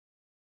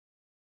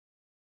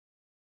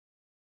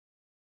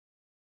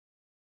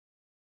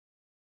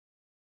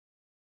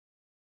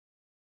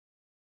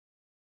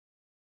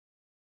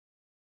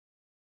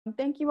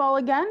Thank you all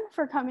again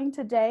for coming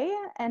today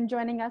and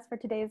joining us for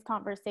today's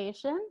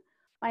conversation.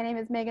 My name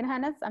is Megan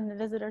Hennis. I'm the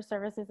Visitor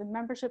Services and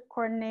Membership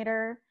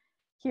Coordinator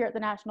here at the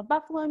National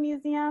Buffalo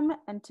Museum.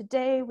 And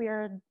today we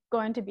are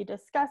going to be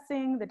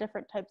discussing the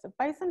different types of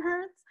bison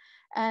herds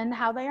and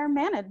how they are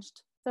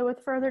managed. So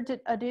with further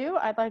ado,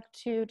 I'd like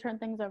to turn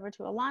things over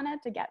to Ilana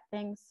to get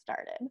things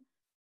started.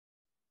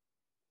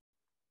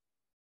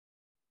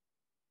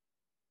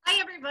 Hi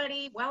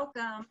everybody,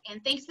 welcome.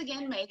 And thanks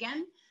again,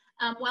 Megan.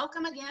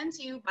 Welcome again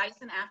to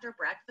Bison After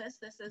Breakfast.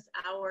 This is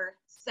our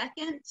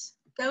second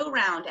go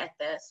round at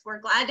this. We're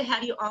glad to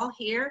have you all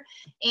here.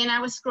 And I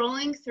was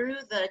scrolling through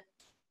the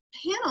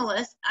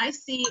panelists. I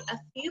see a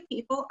few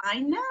people I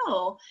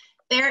know.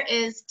 There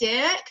is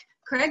Dick,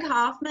 Craig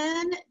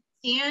Hoffman,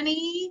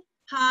 Danny,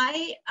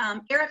 hi,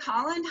 Eric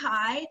Holland,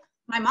 hi,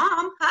 my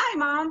mom, hi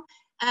mom,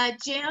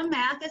 Jim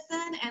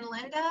Matheson and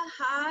Linda,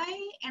 hi,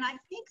 and I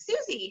think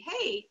Susie,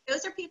 hey,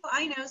 those are people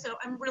I know, so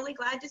I'm really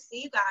glad to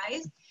see you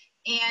guys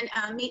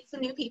and meet some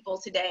new people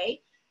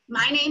today.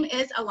 My name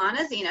is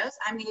Ilana Xinos.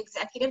 I'm the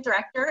Executive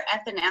Director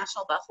at the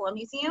National Buffalo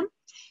Museum.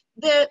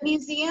 The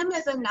museum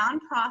is a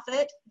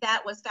nonprofit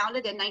that was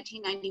founded in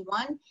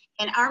 1991,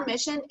 and our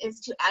mission is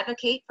to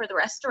advocate for the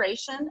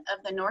restoration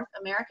of the North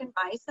American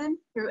bison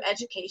through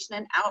education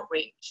and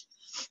outreach.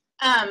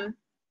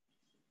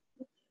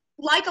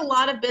 Like a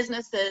lot of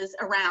businesses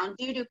around,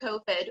 due to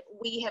COVID,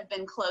 we have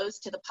been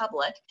closed to the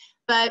public,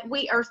 but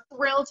we are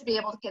thrilled to be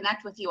able to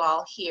connect with you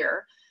all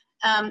here.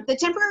 The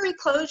temporary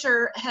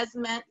closure has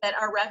meant that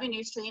our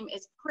revenue stream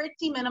is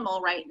pretty minimal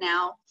right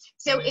now.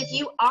 So if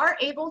you are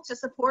able to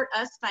support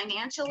us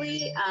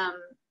financially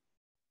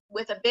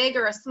with a big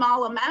or a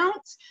small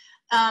amount,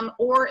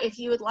 or if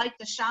you would like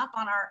to shop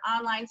on our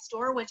online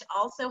store, which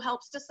also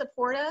helps to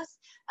support us,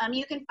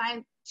 you can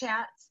find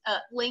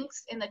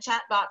links in the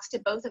chat box to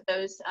both of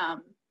those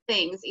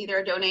things, either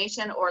a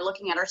donation or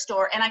looking at our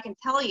store. And I can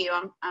tell you,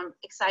 I'm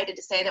excited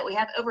to say that we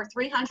have over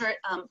 300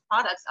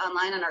 products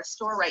online on our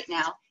store right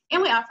now,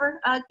 and we offer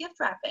gift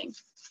wrapping.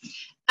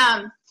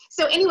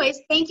 So anyways,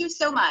 thank you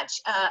so much.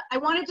 I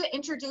wanted to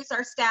introduce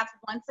our staff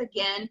once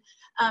again.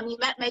 You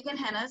met Megan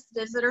Hennis,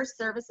 Visitor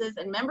Services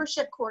and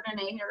Membership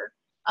Coordinator.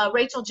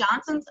 Rachel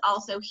Johnson's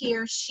also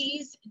here.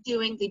 She's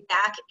doing the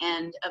back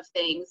end of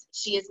things.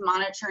 She is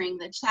monitoring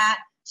the chat.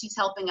 She's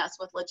helping us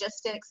with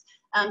logistics.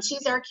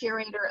 She's our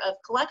curator of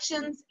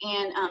collections,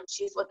 and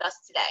she's with us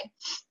today.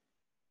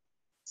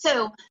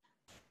 So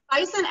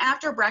Bison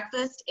After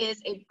Breakfast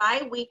is a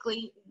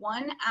bi-weekly,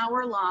 1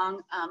 hour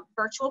long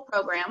virtual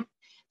program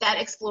that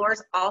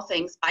explores all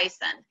things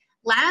bison.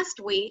 Last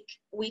week,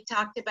 we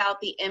talked about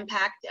the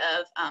impact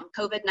of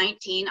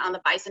COVID-19 on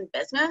the bison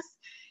business.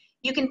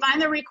 You can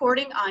find the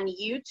recording on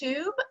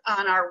YouTube,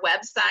 on our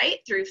website,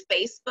 through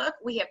Facebook.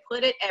 We have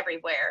put it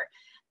everywhere.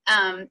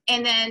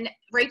 And then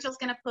Rachel's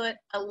gonna put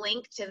a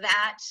link to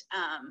that,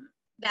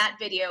 that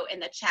video in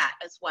the chat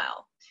as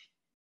well.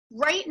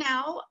 Right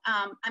now,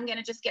 I'm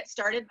gonna just get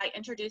started by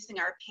introducing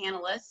our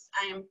panelists.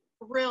 I am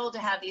thrilled to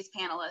have these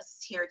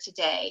panelists here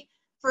today.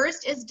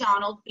 First is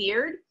Donald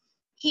Beard.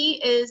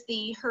 He is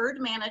the herd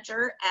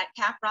manager at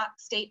Caprock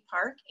State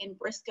Park in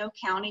Briscoe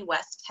County,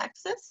 West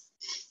Texas.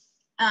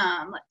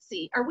 Let's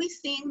see, are we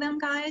seeing them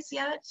guys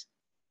yet?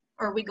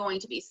 Or are we going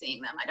to be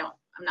seeing them?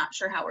 I'm not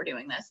sure how we're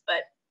doing this,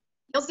 but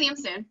you'll see them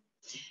soon.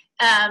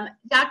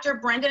 Dr.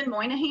 Brendan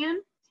Moynahan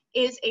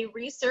is a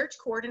research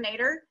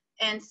coordinator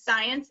and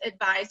science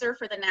advisor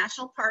for the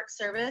National Park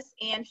Service,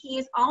 and he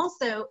is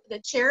also the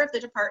chair of the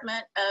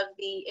Department of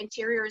the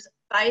Interior's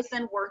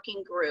Bison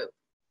Working Group.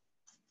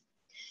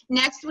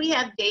 Next, we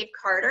have Dave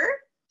Carter.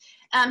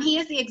 He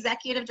is the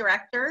executive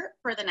director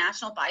for the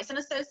National Bison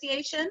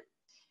Association.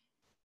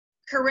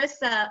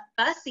 Corissa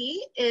Busse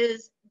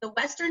is the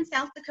Western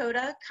South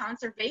Dakota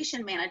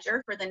Conservation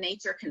Manager for the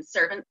Nature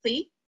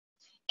Conservancy.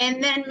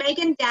 And then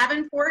Megan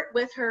Davenport,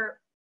 with her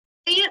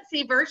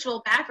fancy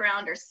virtual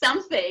background or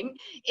something,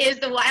 is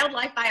the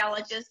wildlife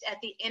biologist at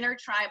the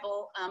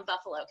Intertribal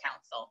Buffalo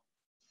Council.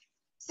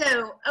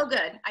 So, oh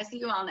good, I see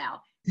you all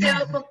now.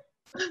 So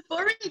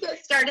before we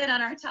get started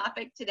on our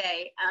topic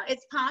today,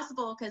 it's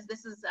possible, because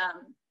this is,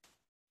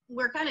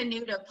 we're kind of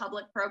new to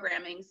public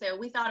programming, so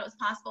we thought it was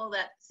possible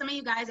that some of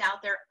you guys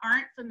out there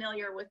aren't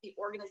familiar with the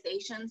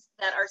organizations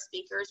that our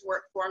speakers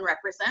work for and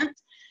represent.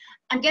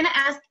 I'm going to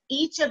ask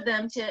each of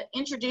them to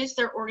introduce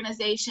their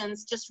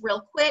organizations just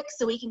real quick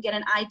so we can get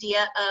an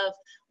idea of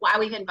why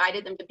we've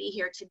invited them to be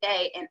here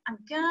today. And I'm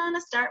going to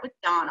start with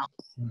Donald.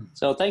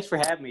 So thanks for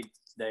having me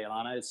today,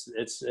 Ilana.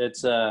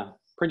 It's a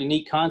pretty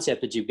neat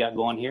concept that you've got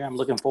going here. I'm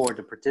looking forward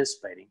to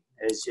participating.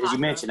 As you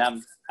mentioned,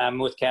 I'm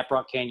with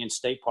Caprock Canyon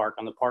State Park.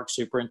 I'm the park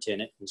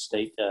superintendent and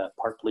state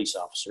park police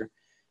officer.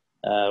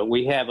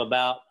 We have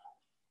about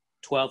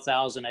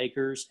 12,000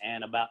 acres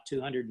and about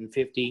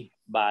 250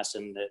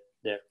 bison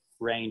that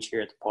range here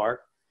at the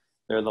park.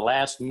 They're the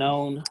last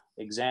known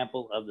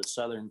example of the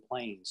Southern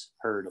Plains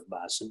herd of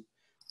bison.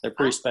 They're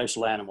pretty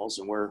special animals,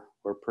 and we're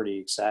pretty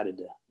excited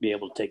to be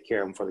able to take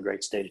care of them for the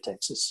great state of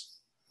Texas.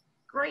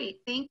 Great,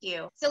 thank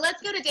you. So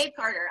let's go to Dave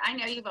Carter. I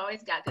know you've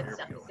always got good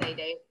stuff to say,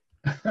 Dave.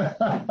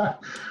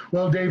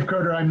 Well, Dave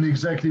Carter, I'm the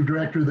Executive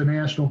Director of the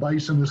National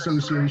Bison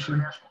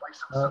Association.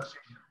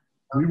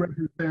 We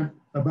represent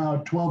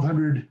about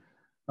 1,200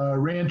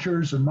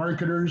 ranchers and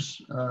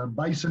marketers,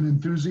 bison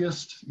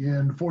enthusiasts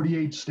in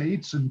 48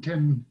 states and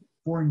 10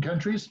 foreign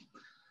countries.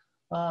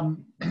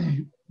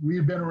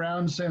 We've been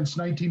around since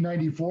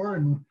 1994,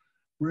 and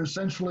we're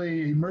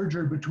essentially a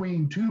merger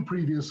between two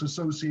previous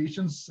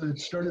associations that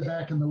started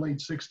back in the late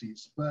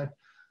 60s. But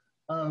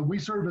we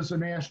serve as a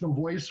national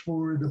voice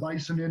for the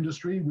bison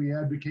industry. We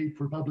advocate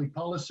for public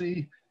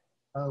policy.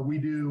 We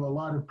do a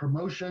lot of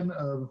promotion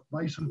of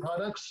bison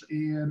products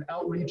and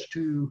outreach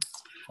to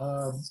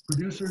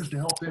producers to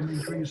help them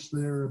increase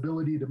their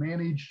ability to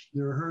manage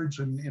their herds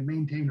and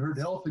maintain herd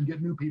health and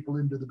get new people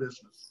into the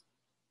business.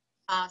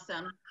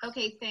 Awesome.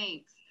 Okay,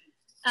 thanks.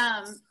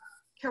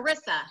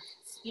 Corissa,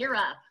 you're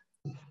up.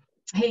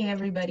 Hey,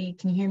 everybody.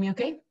 Can you hear me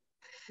okay?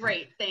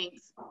 Great,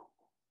 thanks.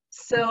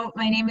 So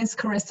my name is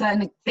Corissa,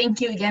 and thank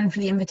you again for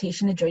the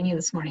invitation to join you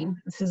this morning.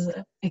 This is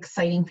an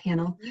exciting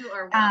panel. You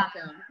are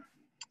welcome.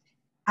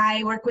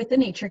 I work with the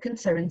Nature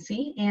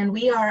Conservancy, and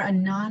we are a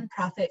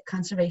nonprofit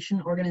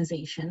conservation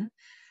organization.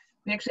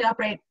 We actually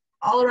operate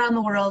all around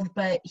the world,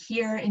 but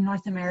here in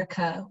North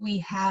America, we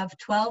have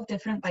 12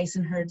 different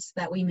bison herds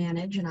that we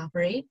manage and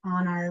operate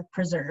on our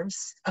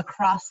preserves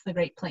across the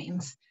Great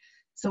Plains.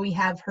 So we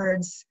have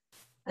herds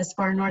as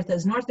far north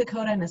as North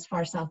Dakota and as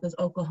far south as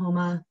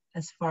Oklahoma,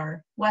 as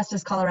far west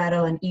as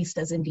Colorado and east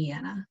as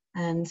Indiana.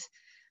 And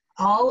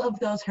all of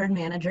those herd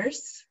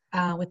managers,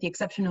 with the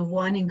exception of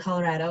one in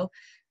Colorado,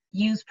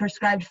 use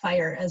prescribed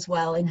fire as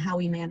well in how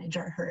we manage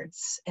our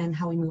herds and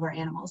how we move our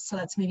animals. So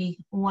that's maybe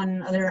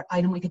one other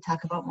item we could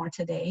talk about more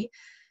today.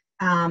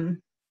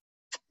 And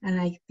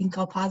I think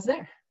I'll pause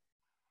there.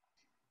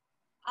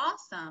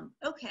 Awesome.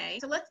 Okay,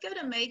 so let's go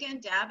to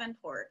Megan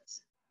Davenport.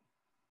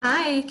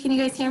 Hi, can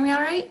you guys hear me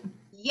all right?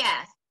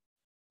 Yes.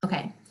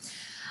 Okay.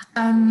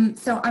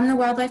 So I'm the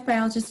wildlife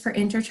biologist for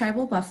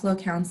Intertribal Buffalo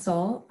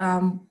Council.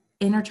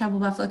 Intertribal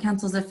Buffalo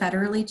Council is a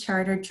federally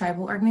chartered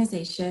tribal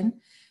organization.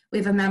 We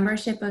have a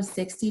membership of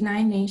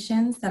 69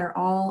 nations that are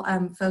all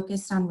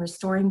focused on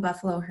restoring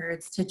buffalo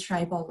herds to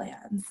tribal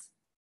lands.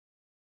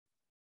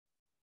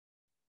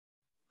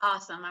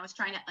 Awesome. I was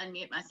trying to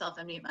unmute myself.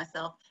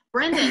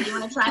 Brendan, you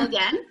want to try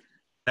again?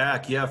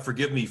 Back, yeah,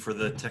 forgive me for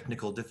the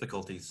technical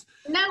difficulties.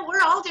 No,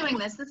 we're all doing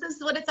this. This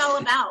is what it's all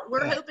about.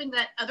 We're hoping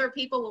that other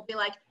people will be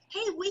like,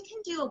 hey, we can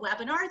do a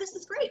webinar. This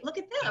is great. Look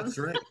at them. That's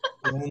right.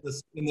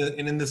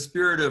 And in the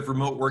spirit of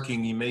remote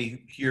working, you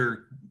may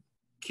hear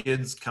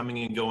kids coming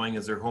and going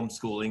as they're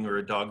homeschooling or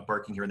a dog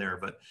barking here and there.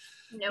 But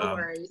no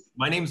worries.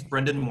 My name's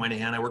Brendan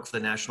Moynahan. I work for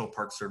the National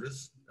Park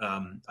Service.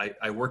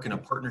 I work in a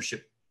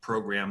partnership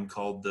program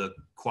called the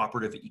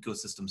Cooperative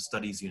Ecosystem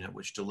Studies Unit,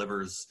 which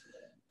delivers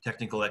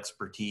technical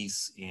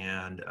expertise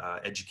and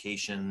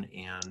education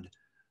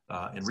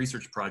and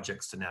research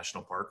projects to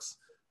national parks.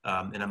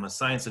 And I'm a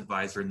science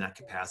advisor in that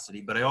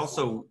capacity, but I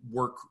also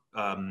work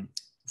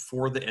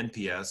for the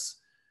NPS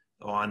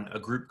on a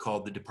group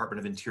called the Department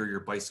of Interior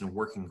Bison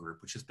Working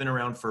Group, which has been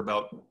around for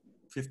about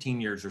 15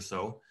 years or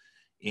so,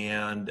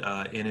 and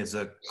is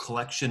a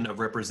collection of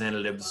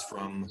representatives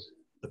from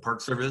the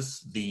Park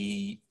Service,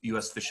 the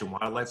U.S. Fish and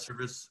Wildlife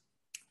Service,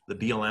 the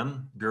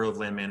BLM, Bureau of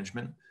Land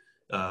Management,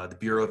 the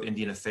Bureau of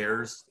Indian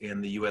Affairs,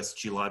 and the U.S.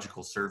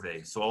 Geological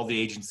Survey. So all the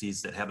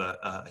agencies that have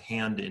a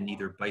hand in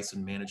either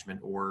bison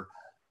management or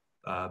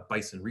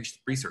bison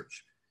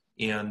research.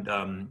 And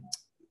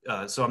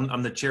so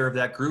I'm the chair of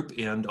that group,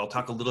 and I'll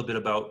talk a little bit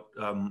about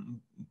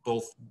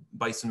both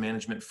bison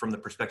management from the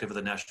perspective of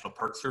the National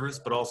Park Service,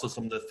 but also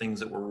some of the things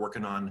that we're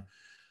working on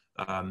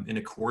in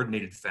a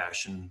coordinated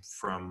fashion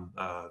from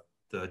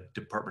the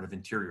Department of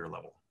Interior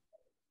level.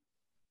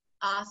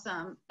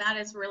 Awesome. That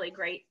is really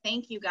great.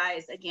 Thank you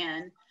guys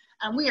again.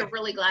 We are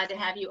really glad to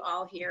have you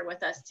all here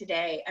with us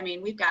today. I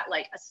mean, we've got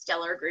like a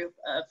stellar group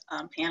of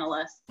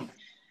panelists.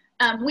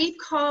 We've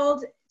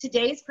called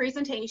today's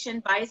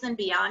presentation Bison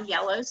Beyond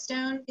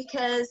Yellowstone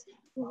because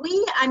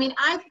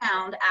I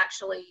found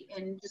actually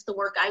in just the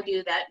work I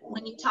do that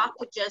when you talk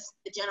to just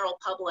the general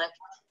public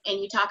and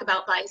you talk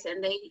about bison,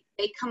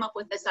 they come up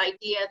with this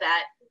idea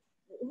that,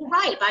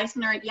 right,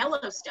 bison are at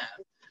Yellowstone,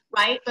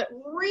 right? But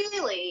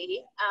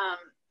really,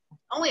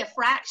 only a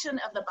fraction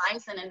of the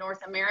bison in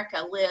North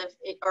America live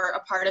or are a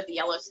part of the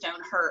Yellowstone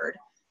herd.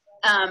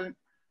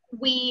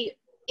 We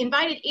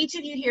invited each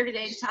of you here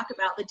today to talk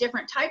about the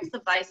different types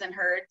of bison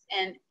herds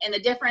and the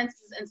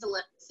differences and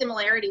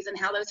similarities in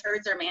how those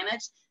herds are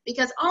managed,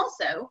 because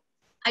also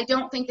I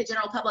don't think the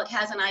general public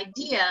has an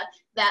idea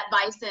that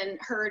bison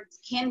herds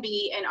can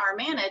be and are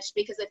managed,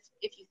 because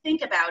if you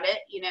think about it,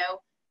 you know,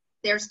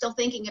 they're still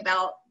thinking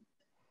about,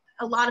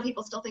 a lot of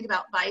people still think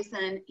about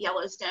bison,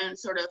 Yellowstone,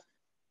 sort of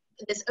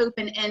this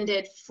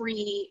open-ended,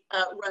 free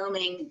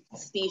roaming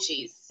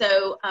species.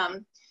 So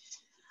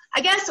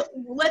I guess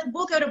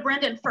we'll go to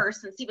Brendan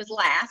first, since he was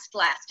last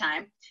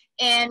time.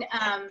 And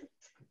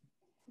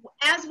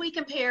as we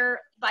compare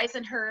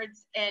bison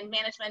herds and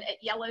management at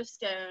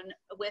Yellowstone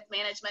with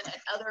management at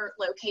other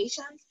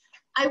locations,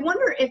 I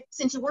wonder if,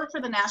 since you work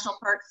for the National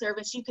Park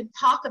Service, you could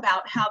talk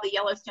about how the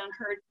Yellowstone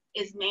herd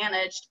is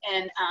managed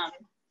and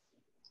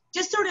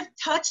just sort of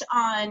touch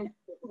on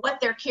what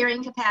their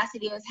carrying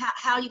capacity is,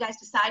 how you guys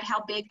decide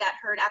how big that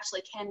herd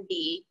actually can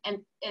be, and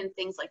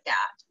things like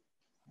that.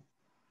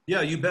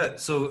 Yeah, you bet.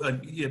 So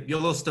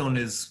Yellowstone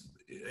is,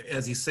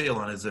 as you say,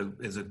 Ilana,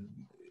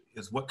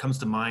 is what comes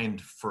to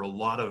mind for a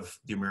lot of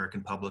the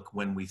American public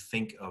when we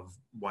think of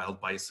wild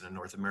bison in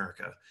North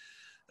America.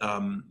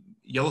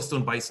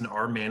 Yellowstone bison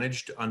are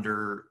managed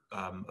under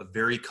a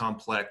very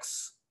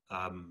complex,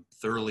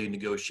 thoroughly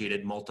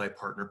negotiated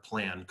multi-partner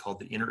plan called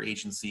the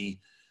Interagency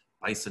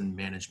Bison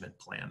Management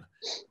Plan.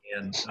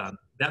 And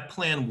that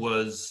plan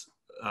was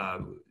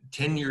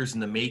 10 years in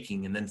the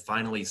making and then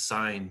finally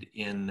signed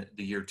in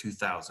the year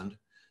 2000.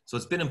 So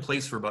it's been in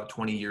place for about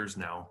 20 years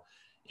now.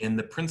 And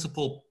the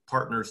principal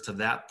partners to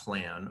that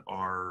plan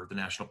are the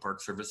National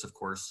Park Service, of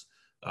course,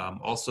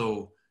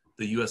 also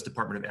the U.S.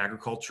 Department of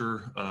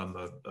Agriculture,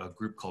 a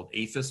group called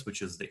APHIS,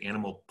 which is the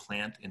Animal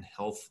Plant and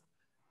Health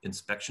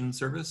Inspection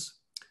Service.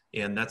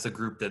 And that's a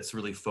group that's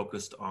really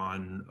focused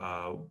on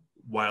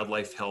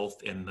wildlife health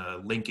and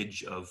the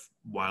linkage of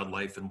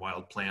wildlife and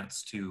wild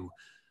plants to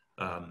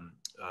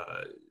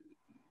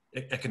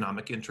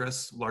economic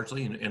interests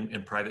largely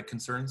and private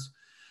concerns.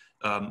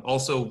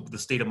 Also the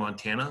state of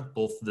Montana,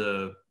 both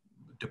the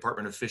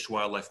Department of Fish,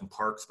 Wildlife and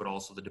Parks, but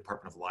also the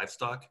Department of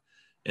Livestock.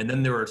 And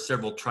then there are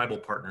several tribal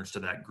partners to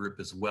that group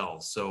as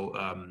well. So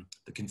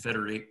the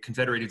Confederated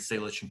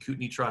Salish and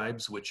Kootenai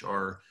tribes, which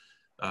are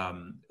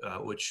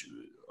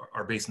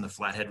based in the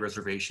Flathead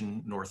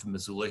Reservation north of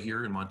Missoula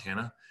here in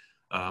Montana.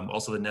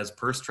 Also the Nez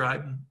Perce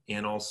tribe,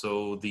 and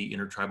also the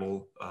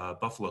Intertribal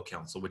Buffalo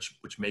Council,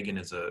 which Megan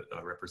is a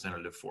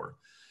representative for.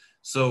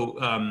 So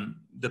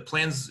the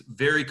plan's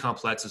very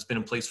complex. It's been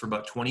in place for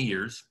about 20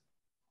 years.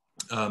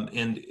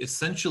 And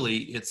essentially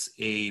it's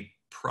a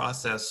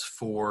process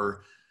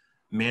for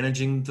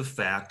managing the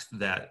fact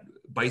that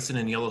bison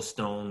in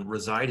Yellowstone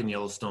reside in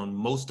Yellowstone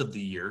most of the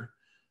year.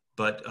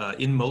 But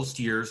in most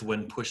years,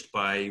 when pushed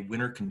by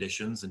winter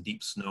conditions and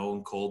deep snow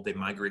and cold, they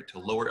migrate to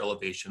lower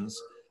elevations,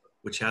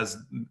 which has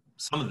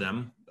some of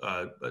them,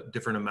 a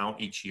different amount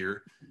each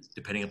year,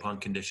 depending upon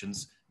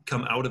conditions,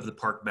 come out of the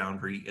park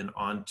boundary and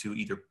onto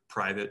either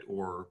private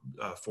or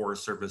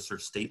Forest Service or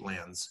state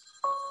lands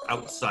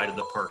outside of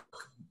the park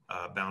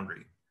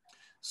boundary.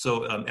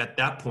 So at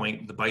that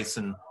point, the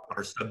bison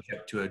are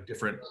subject to a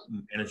different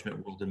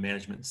management world and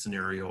management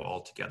scenario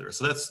altogether.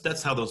 So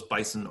that's how those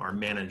bison are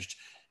managed.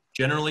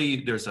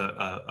 Generally, there's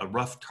a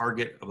rough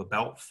target of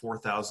about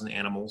 4,000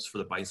 animals for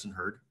the bison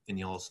herd in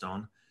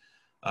Yellowstone,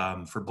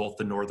 for both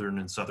the northern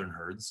and southern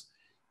herds.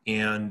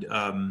 And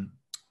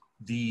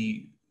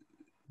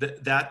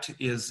that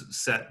is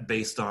set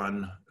based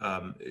on,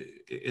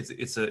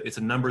 it's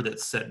a number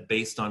that's set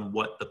based on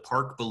what the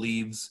park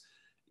believes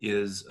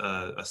is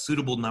a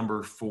suitable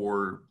number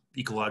for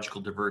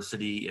ecological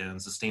diversity and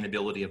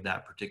sustainability of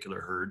that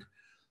particular herd.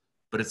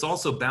 But it's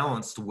also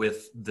balanced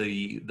with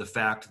the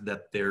fact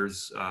that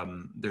there's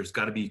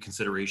got to be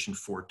consideration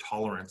for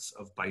tolerance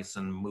of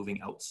bison moving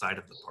outside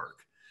of the park,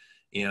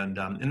 and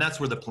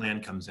that's where the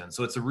plan comes in.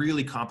 So it's a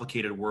really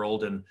complicated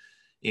world, and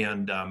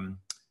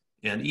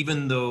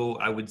even though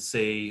I would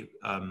say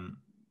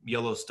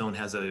Yellowstone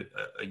has a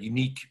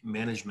unique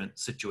management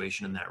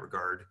situation in that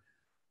regard,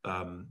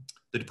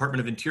 the Department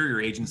of Interior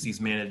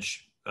agencies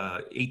manage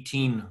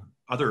 18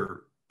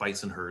 other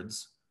bison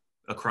herds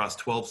across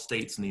 12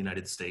 states in the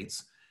United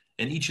States.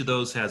 And each of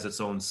those has its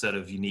own set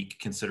of unique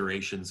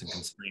considerations and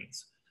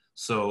constraints.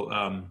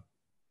 So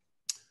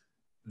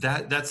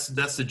that's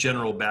the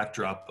general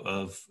backdrop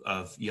of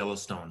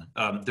Yellowstone.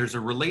 There's a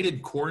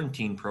related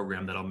quarantine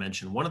program that I'll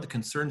mention. One of the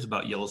concerns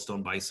about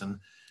Yellowstone bison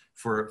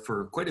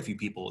for quite a few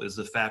people is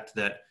the fact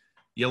that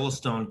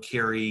Yellowstone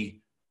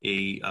carry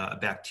a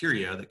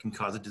bacteria that can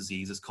cause a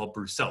disease. It's called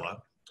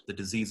brucella. The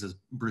disease is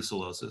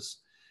brucellosis.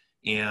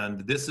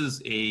 And this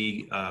is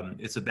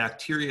it's a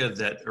bacteria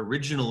that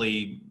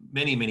originally,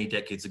 many, many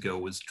decades ago,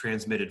 was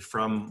transmitted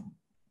from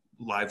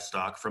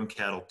livestock, from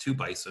cattle to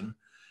bison.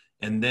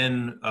 And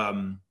then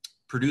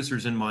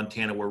producers in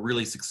Montana were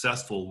really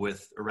successful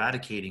with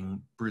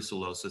eradicating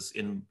brucellosis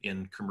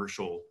in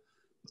commercial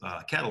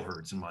cattle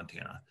herds in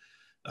Montana.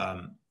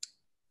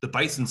 The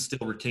bison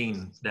still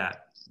retain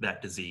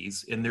that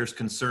disease, and there's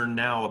concern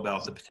now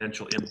about the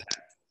potential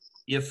impact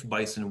if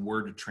bison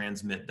were to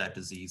transmit that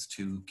disease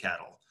to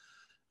cattle.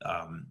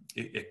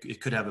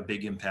 It could have a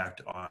big impact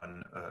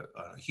on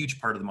a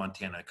huge part of the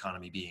Montana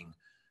economy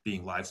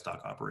being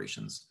livestock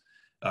operations.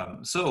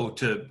 So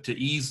to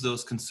ease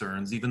those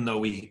concerns, even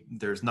though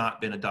there's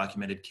not been a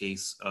documented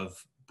case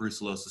of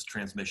brucellosis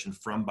transmission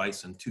from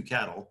bison to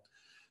cattle,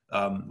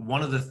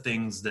 one of the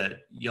things that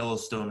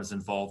Yellowstone is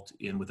involved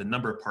in with a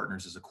number of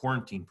partners is a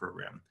quarantine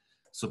program.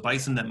 So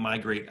bison that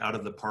migrate out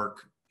of the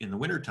park in the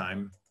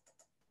wintertime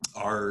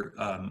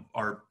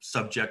are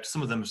subject,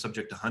 some of them are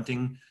subject to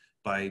hunting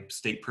by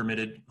state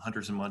permitted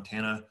hunters in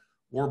Montana,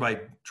 or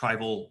by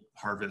tribal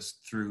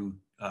harvest through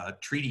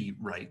treaty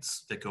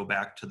rights that go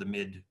back to the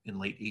mid and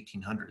late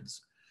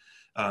 1800s.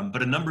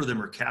 But a number of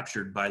them are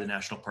captured by the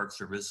National Park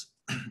Service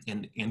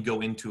and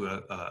go into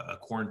a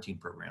quarantine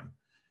program.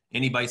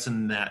 Any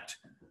bison that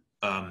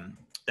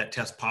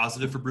test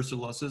positive for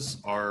brucellosis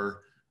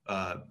are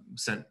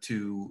sent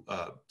to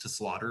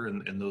slaughter,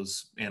 and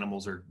those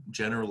animals are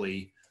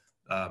generally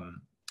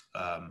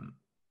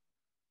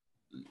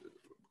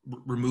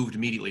removed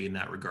immediately in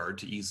that regard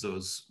to ease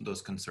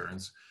those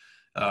concerns.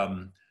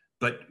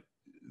 But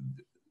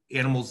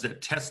animals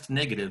that test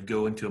negative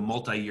go into a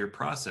multi-year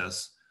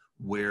process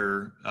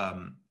where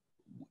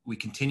we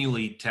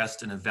continually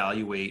test and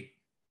evaluate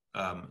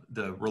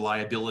the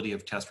reliability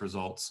of test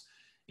results,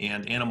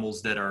 and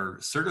animals that are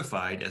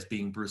certified as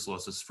being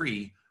brucellosis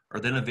free are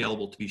then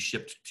available to be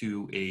shipped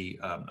to a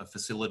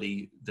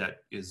facility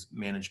that is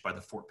managed by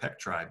the Fort Peck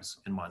tribes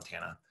in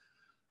Montana.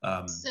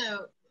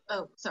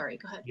 Oh, sorry,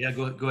 go ahead. Yeah,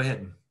 go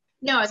ahead.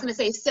 No, I was going to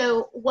say,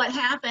 so what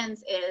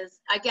happens is,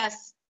 I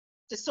guess,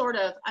 to sort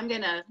of, I'm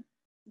going to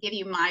give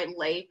you my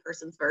lay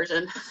person's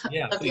version of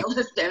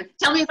Yellowstone.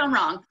 Tell me if I'm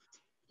wrong.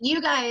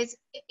 You guys,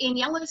 in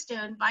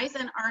Yellowstone,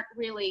 bison aren't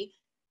really,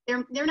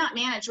 they're not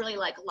managed really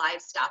like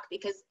livestock,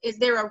 because is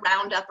there a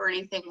roundup or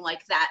anything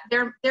like that?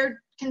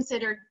 They're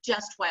considered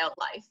just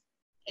wildlife,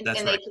 and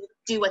That's right. They can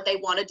do what they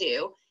want to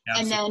do.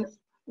 Absolutely. And then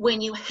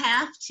when you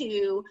have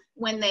to,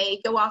 when they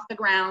go off the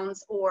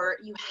grounds, or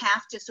you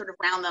have to sort of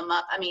round them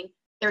up, I mean,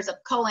 there's a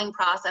culling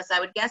process, I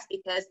would guess,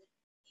 because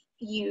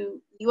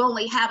you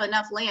only have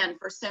enough land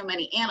for so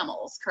many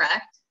animals,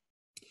 correct?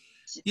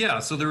 Yeah,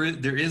 so there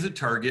is a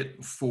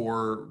target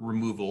for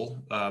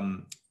removal,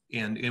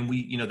 and we,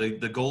 you know,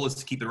 the goal is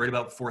to keep it right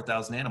about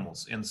 4,000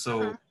 animals, and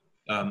so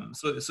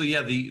so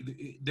yeah,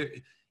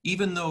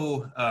 even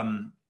though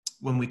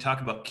when we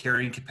talk about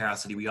carrying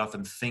capacity, we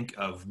often think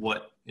of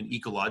what an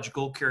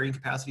ecological carrying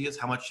capacity is.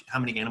 How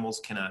many animals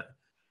can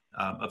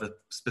of a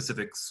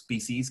specific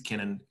species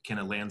can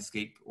a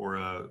landscape or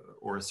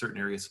a certain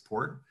area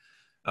support?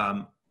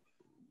 That's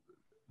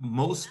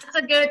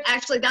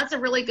a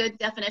really good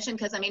definition,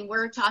 because I mean,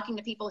 we're talking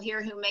to people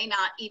here who may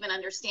not even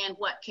understand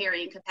what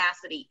carrying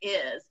capacity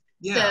is.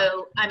 Yeah.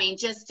 So I mean,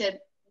 just to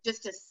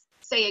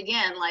say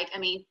again, like, I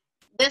mean,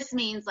 this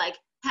means like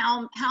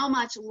how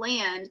much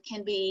land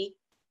can be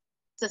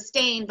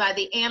sustained by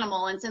the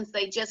animal, and since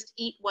they just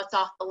eat what's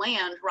off the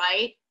land,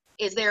 right?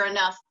 Is there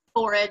enough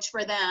forage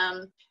for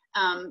them?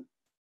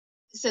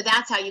 So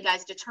that's how you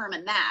guys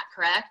determine that,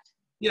 correct?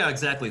 Yeah,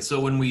 exactly. So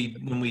when we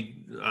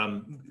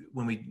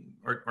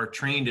are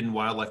trained in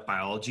wildlife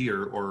biology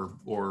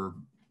or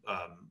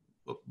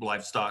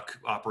livestock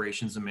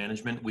operations and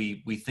management,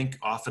 we think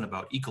often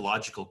about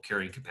ecological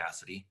carrying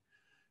capacity,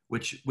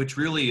 which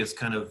really is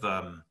kind of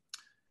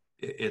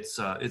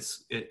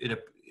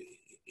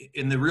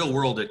in the real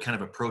world, it kind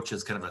of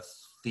approaches kind of a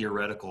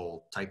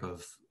theoretical type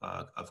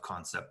of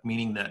concept,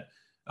 meaning that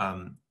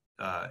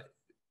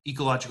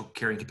ecological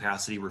carrying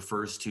capacity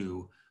refers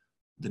to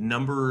the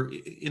number,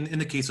 in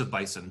the case of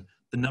bison,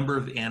 the number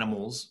of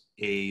animals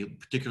a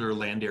particular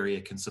land area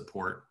can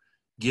support,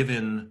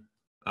 given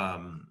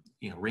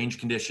range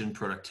condition,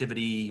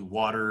 productivity,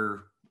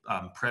 water,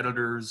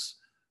 predators,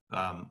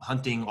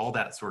 hunting, all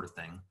that sort of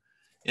thing.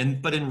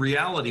 But in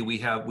reality,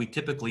 we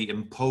typically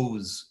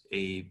impose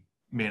a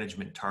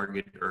management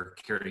target or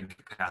carrying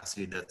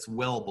capacity that's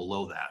well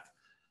below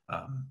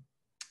that.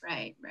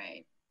 Right.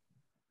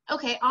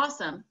 Okay,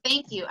 awesome.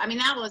 Thank you. I mean,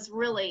 that was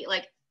really,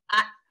 like,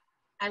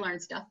 I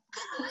learned stuff.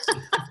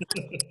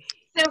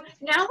 So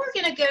now we're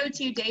going to go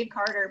to Dave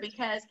Carter,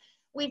 because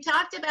we've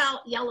talked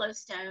about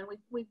Yellowstone.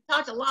 We've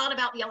talked a lot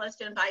about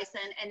Yellowstone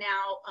bison and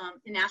now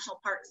the national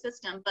park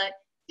system. But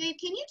Dave,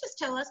 can you just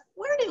tell us,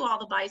 where do all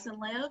the bison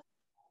live?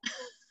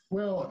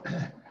 Well,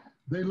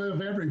 they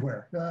live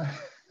everywhere.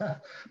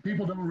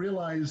 People don't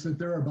realize that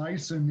there are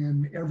bison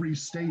in every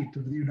state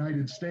of the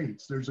United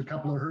States. There's a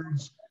couple of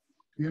herds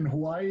in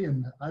Hawaii,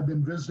 and I've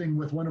been visiting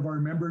with one of our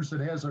members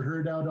that has a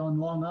herd out on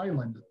Long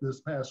Island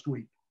this past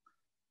week.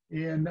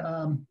 And,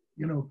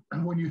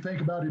 when you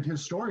think about it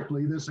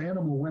historically, this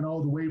animal went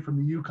all the way from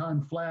the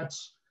Yukon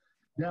Flats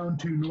down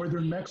to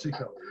northern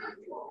Mexico,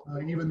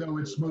 even though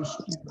it's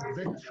most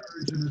biggest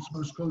herds and it's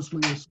most closely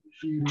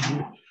associated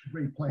with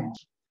Great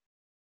Plains.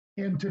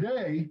 And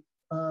today,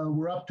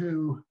 we're up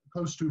to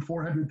close to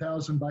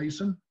 400,000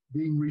 bison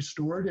being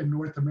restored in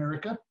North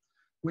America,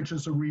 which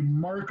is a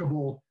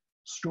remarkable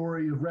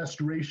story of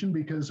restoration,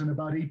 because in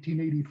about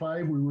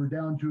 1885, we were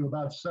down to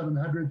about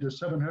 700 to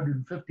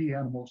 750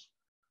 animals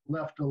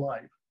left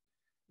alive.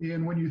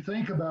 And when you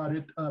think about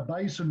it,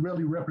 bison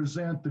really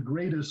represent the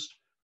greatest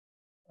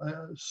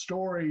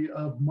story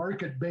of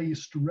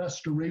market-based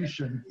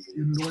restoration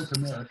in North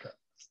America.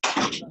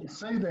 I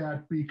say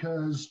that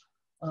because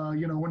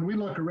when we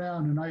look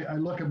around, and I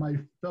look at my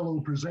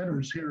fellow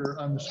presenters here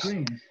on the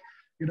screen,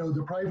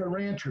 the private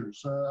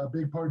ranchers, a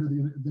big part of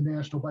the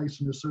National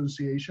Bison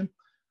Association,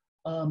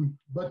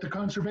 but the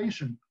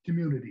conservation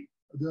community,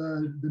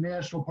 the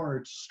national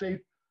parks,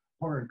 state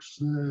parks,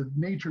 the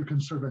Nature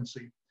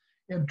Conservancy,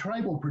 and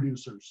tribal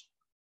producers,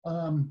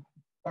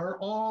 are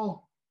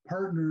all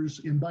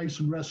partners in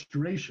bison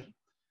restoration.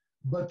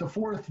 But the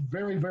fourth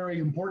very, very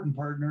important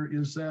partner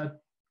is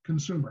that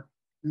consumer,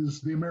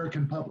 is the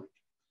American public.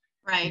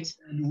 Right.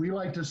 And we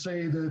like to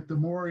say that the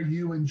more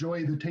you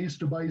enjoy the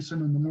taste of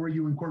bison and the more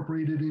you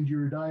incorporate it into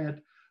your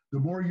diet, the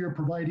more you're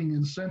providing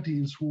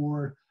incentives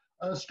for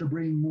us to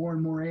bring more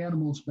and more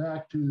animals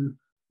back to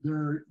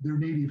their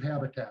native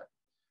habitat.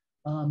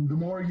 The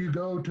more you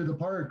go to the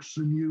parks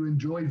and you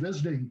enjoy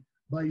visiting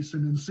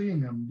bison and seeing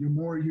them, the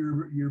more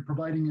you're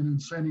providing an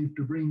incentive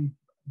to bring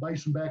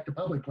bison back to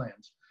public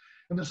lands.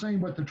 And the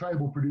same with the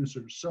tribal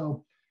producers.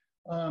 So,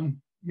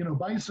 you know,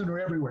 bison are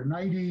everywhere.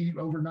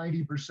 Over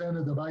 90%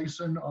 of the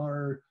bison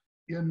are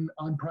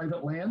on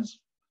private lands.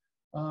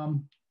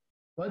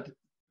 But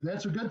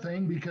that's a good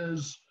thing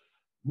because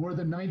more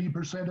than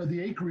 90% of the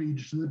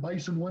acreage that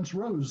bison once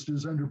rose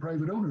is under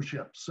private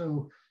ownership.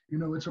 So, you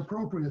know, it's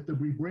appropriate that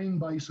we bring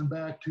bison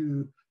back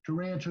to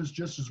ranches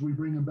just as we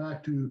bring them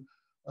back to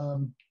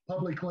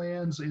public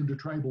lands and to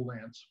tribal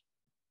lands.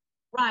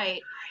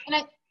 Right.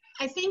 And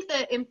I think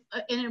that an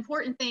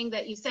important thing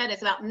that you said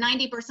is about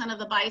 90% of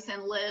the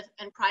bison live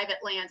in private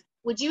lands.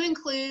 Would you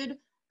include,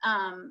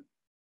 do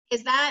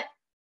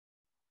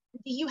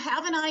you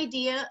have an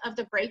idea of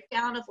the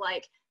breakdown of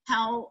like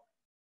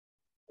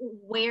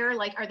where,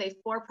 like, are they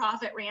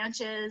for-profit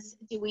ranches?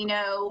 Do we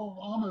know?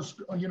 Almost,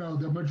 you know,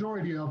 the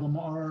majority of them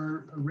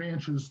are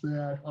ranches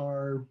that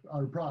are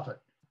profit.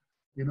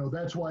 You know,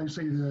 that's why I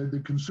say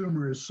the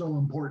consumer is so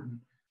important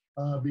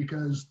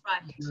because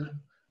right.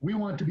 We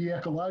want to be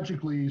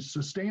ecologically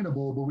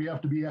sustainable, but we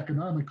have to be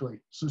economically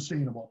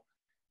sustainable.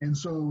 And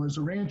so as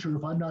a rancher,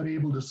 if I'm not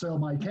able to sell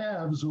my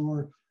calves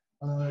or,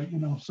 you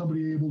know,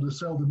 somebody able to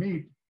sell the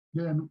meat,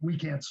 then we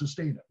can't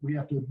sustain it. We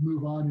have to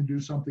move on and do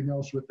something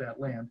else with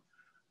that land.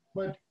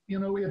 But, you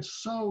know,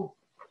 it's so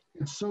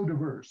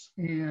diverse.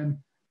 And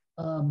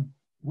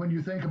when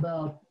you think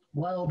about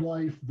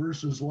wildlife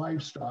versus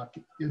livestock,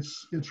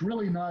 it's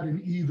really not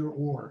an either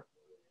or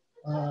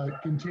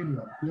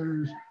continuum.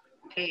 There's,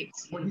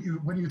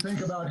 when you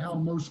think about how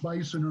most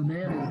bison are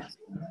managed,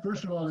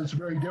 first of all, it's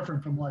very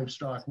different from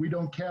livestock. We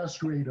don't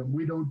castrate them.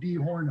 We don't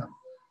dehorn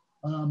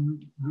them.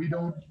 We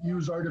don't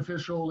use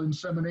artificial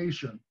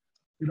insemination.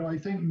 You know, I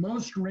think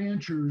most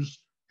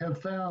ranchers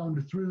have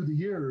found through the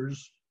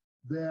years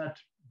that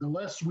the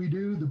less we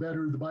do, the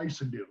better the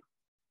bison do.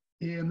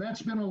 And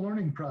that's been a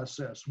learning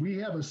process. We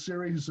have a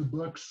series of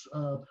books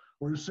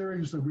or a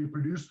series that we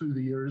produced through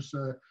the years.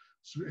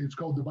 It's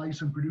called the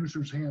Bison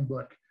Producer's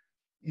Handbook.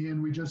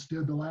 And we just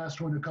did the last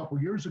one a couple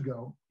years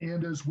ago.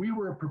 And as we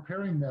were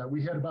preparing that,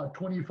 we had about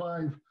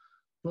 25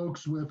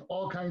 folks with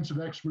all kinds of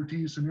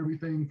expertise and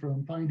everything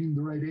from finding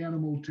the right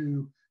animal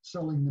to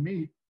selling the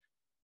meat.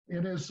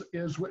 And as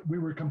we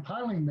were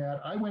compiling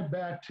that, I went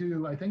back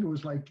to, I think it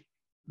was like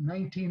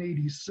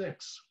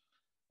 1986,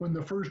 when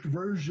the first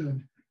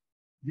version,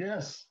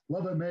 yes,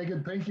 love it,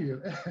 Megan, thank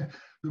you.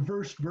 The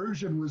first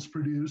version was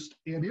produced,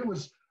 and it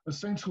was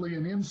essentially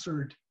an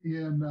insert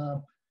in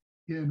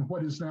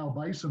what is now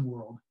Bison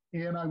World.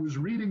 And I was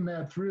reading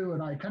that through,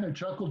 and I kind of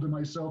chuckled to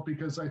myself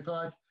because I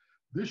thought,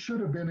 this should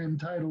have been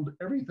entitled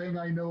Everything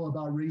I Know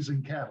About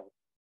Raising Cattle.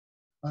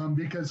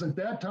 Because at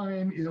that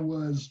time, it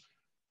was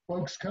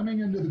folks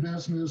coming into the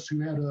business who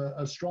had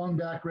a strong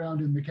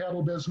background in the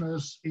cattle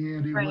business,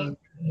 and it was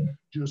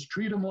just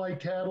treat them like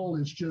cattle.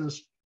 It's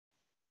just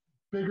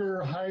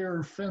bigger,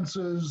 higher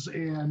fences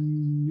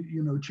and,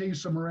 you know,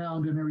 chase them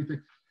around and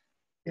everything.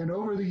 And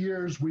over the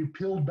years, we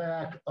peeled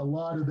back a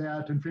lot of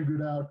that and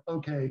figured out,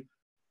 okay,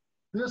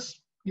 this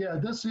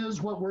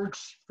is what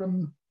works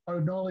from our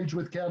knowledge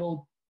with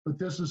cattle, but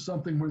this is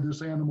something where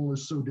this animal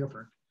is so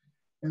different.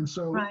 And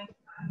so,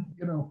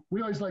 you know,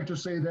 we always like to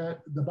say that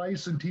the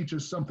bison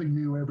teaches something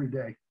new every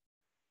day.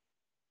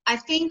 I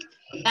think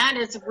that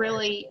is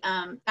really,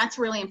 that's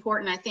really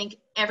important. I think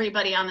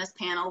everybody on this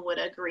panel would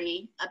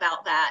agree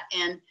about that.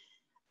 And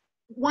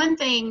one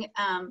thing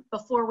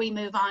before we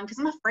move on, because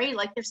I'm afraid,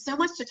 like, there's so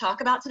much to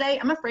talk about today,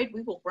 I'm afraid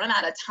we will run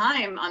out of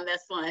time on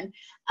this one.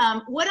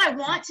 What I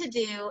want to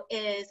do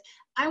is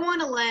I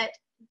want to let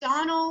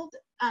Donald,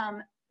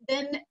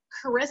 then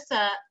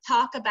Corissa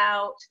talk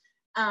about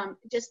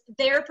just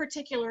their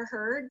particular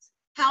herds,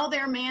 how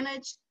they're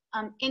managed,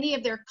 any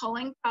of their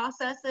culling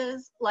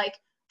processes, like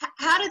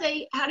how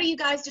do you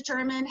guys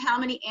determine how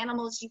many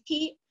animals you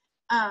keep?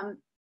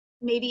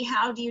 Maybe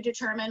how do you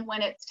determine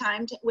when it's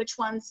time to, which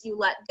ones you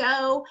let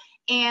go?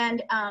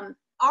 And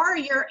are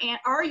your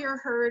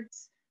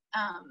herds,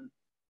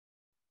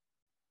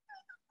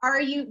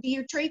 do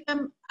you treat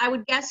them, I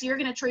would guess you're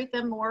gonna treat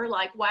them more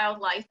like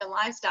wildlife than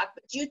livestock,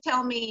 but you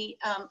tell me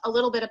a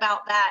little bit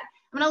about that.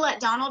 I'm gonna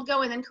let Donald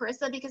go and then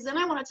Corissa, because then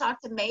I wanna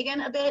talk to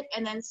Megan a bit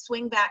and then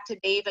swing back to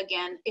Dave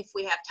again if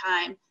we have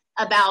time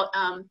about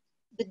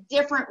the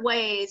different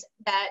ways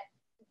that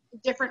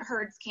different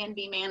herds can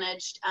be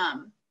managed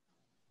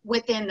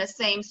within the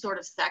same sort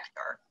of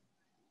sector.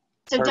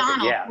 So perfect,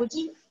 Donald, would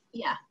you,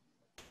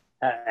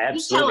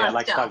 absolutely, I'd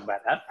like to talk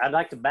about it. I'd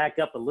like to back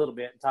up a little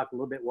bit and talk a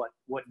little bit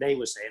what Dave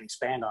was saying,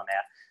 expand on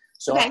that.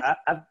 So okay.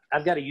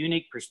 I've got a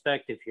unique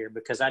perspective here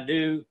because I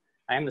do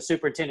I am the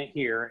superintendent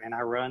here, and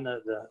I run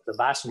the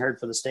bison herd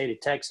for the state of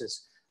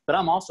Texas. But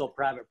I'm also a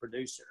private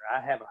producer.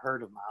 I have a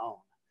herd of my own.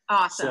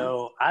 Awesome.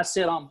 So I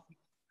sit on.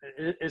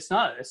 It's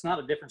not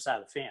a different side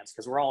of the fence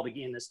because we're all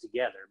in this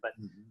together.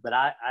 But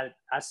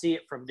I see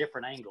it from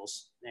different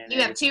angles. And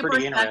you have it's two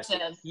pretty perspectives.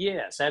 interesting.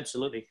 Yes,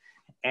 absolutely.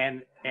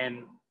 And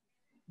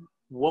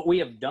what we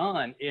have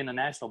done in the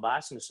National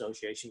Bison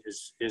Association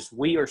is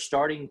we are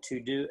starting to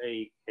do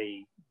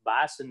a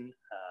bison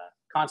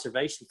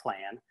conservation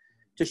plan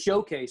to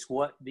showcase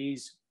what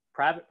these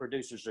private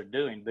producers are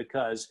doing,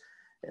 because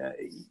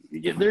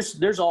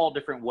there's all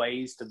different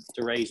ways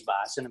to raise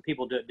bison, and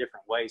people do it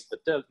different ways. But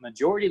the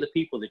majority of the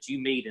people that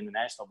you meet in the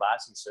National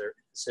Bison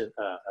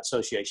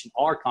Association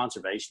are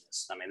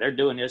conservationists. I mean, they're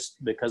doing this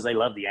because they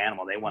love the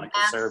animal. They want to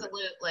conserve it.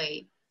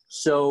 Absolutely.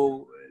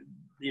 So,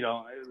 you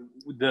know,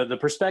 the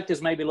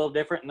perspectives may be a little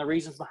different, and the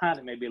reasons behind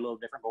it may be a little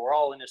different, but we're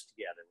all in this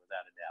together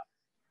without a doubt.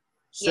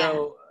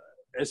 So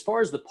as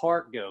far as the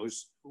park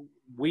goes,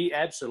 we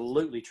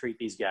absolutely treat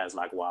these guys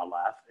like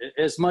wildlife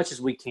as much as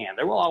we can.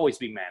 There will always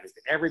be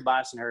management. Every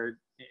bison herd,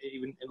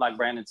 even like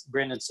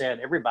Brendan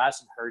said, every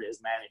bison herd is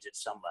managed at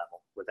some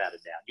level without a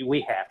doubt. We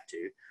have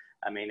to.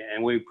 I mean,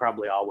 and we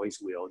probably always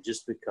will,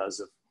 just because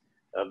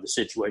of the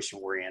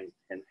situation we're in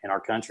our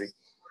country.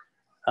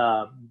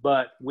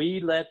 But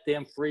we let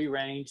them free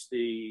range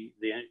the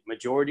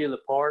majority of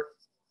the park.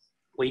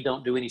 We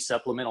don't do any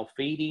supplemental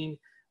feeding.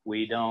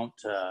 We don't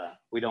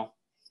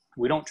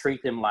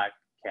treat them like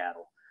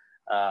cattle.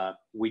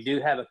 We do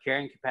have a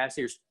carrying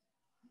capacity. There's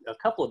a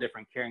couple of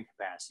different carrying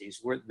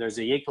capacities. There's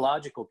the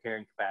ecological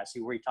carrying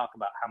capacity where you talk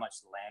about how much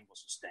the land will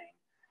sustain.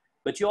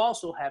 But you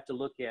also have to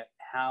look at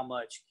how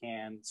much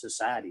can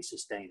society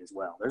sustain as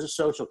well. There's a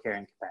social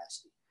carrying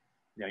capacity.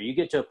 You know, you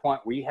get to a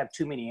point where you have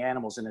too many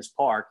animals in this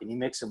park and you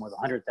mix them with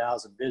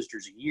 100,000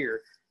 visitors a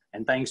year,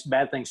 and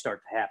bad things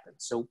start to happen.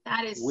 So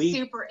that is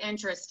super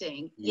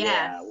interesting.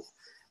 Yeah, yes.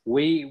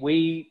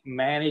 We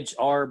manage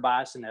our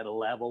bison at a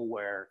level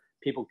where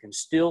people can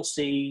still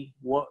see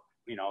what,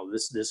 you know,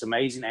 this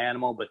amazing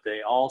animal, but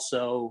they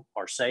also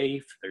are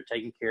safe. They're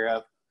taken care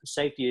of.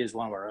 Safety is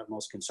one of our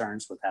utmost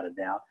concerns, without a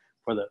doubt,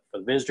 for the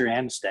visitor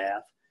and the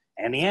staff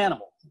and the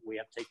animal. We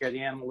have to take care of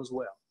the animal as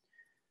well.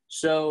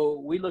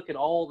 So we look at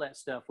all that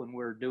stuff when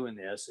we're doing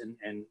this,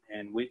 and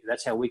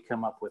that's how we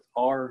come up with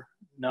our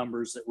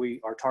numbers,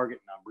 our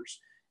target numbers.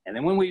 And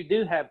then when we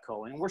do have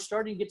culling, we're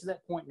starting to get to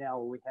that point now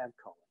where we have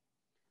culling.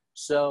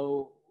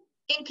 So.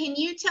 And can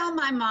you tell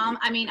my mom,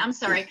 I'm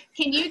sorry,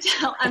 can you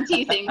tell, I'm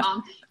teasing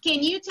Mom,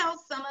 can you tell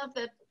some of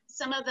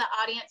the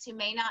audience who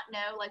may not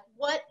know, like,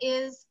 what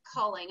is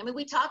culling? I mean,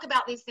 we talk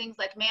about these things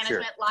like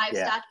management,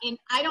 livestock, and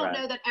I don't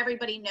know that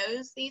everybody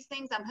knows these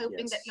things. I'm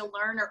hoping that you'll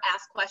learn or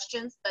ask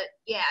questions, but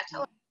yeah,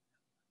 tell us.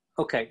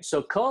 Okay,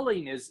 so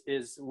culling is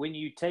when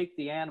you take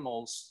the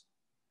animals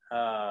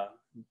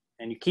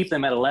and you keep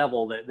them at a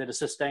level that is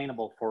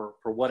sustainable for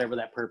whatever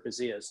that purpose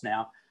is.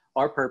 Now,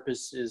 our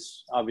purpose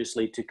is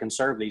obviously to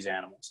conserve these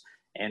animals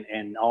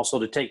and also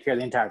to take care of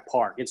the entire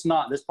park.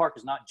 This park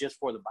is not just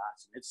for the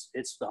bison.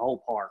 It's the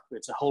whole park.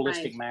 It's a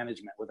holistic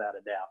management without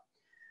a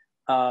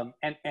doubt.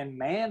 And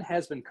man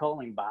has been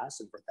culling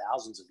bison for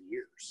thousands of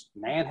years.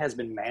 Man has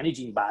been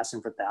managing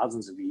bison for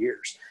thousands of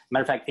years.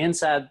 Matter of fact,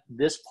 inside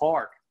this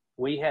park,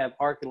 we have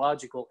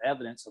archaeological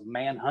evidence of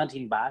man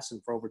hunting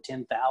bison for over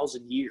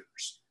 10,000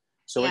 years.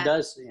 So it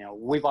does, you know,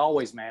 we've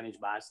always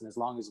managed bison as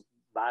long as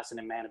bison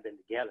and man have been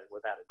together,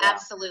 without a doubt.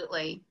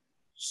 Absolutely.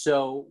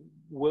 So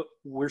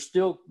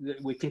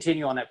we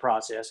continue on that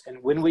process.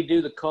 And when we do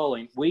the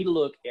culling, we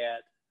look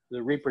at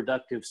the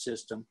reproductive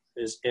system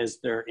as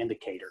their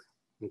indicator.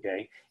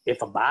 Okay.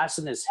 If a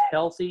bison is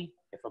healthy,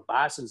 if a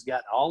bison's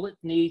got all it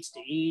needs to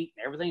eat,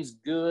 everything's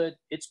good,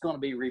 it's going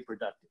to be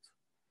reproductive.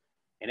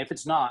 And if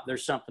it's not,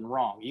 there's something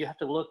wrong. You have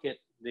to look at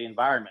the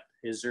environment.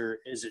 Is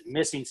it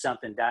missing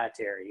something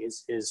dietary?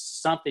 Is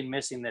something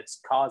missing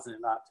that's causing it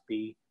not to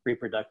be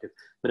reproductive?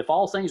 But if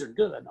all things are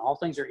good, all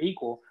things are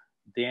equal,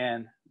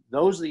 then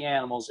those are the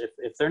animals.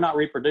 If they're not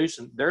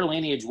reproducing, their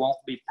lineage won't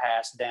be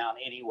passed down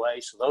anyway.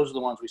 So those are the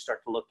ones we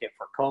start to look at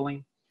for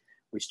culling.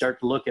 We start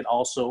to look at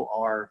also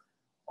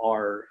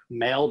our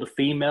male to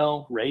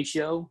female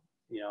ratio.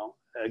 You know,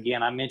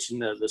 again, I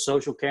mentioned the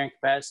social carrying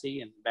capacity,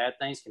 and bad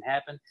things can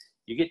happen.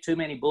 You get too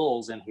many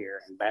bulls in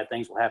here and bad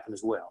things will happen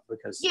as well,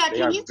 because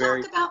can you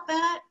talk about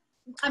that?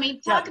 I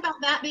mean, talk about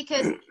that,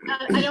 because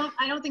I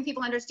don't think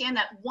people understand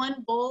that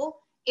one bull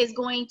is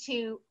going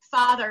to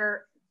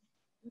father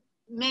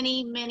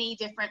many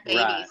different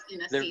babies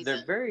in a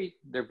season.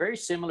 They're very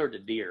similar to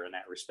deer in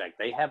that respect.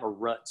 They have a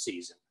rut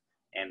season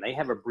and they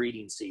have a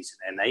breeding season,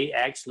 and they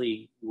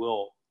actually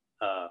will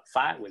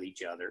fight with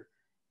each other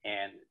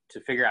and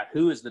to figure out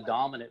who is the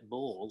dominant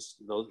bulls.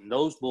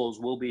 Those bulls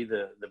will be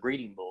the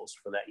breeding bulls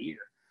for that year.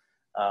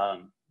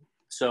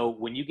 So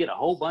when you get a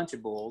whole bunch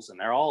of bulls and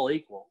they're all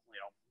equal, you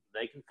know,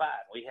 they can fight.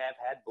 We have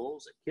had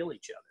bulls that kill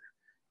each other,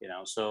 you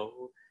know,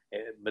 so,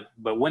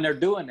 but when they're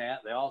doing that,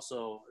 they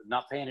also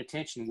not paying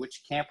attention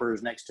which camper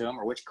is next to them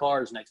or which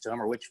car is next to them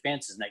or which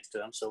fence is next to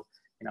them. So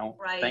You know,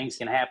 Right. things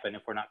can happen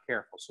if we're not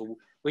careful. So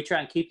we try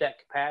and keep that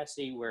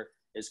capacity where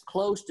as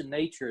close to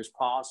nature as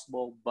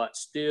possible, but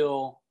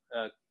still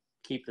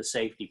keep the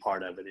safety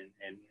part of it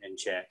in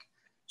check.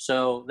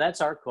 So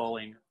that's our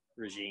culling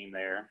regime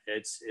there.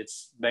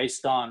 It's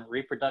based on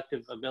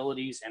reproductive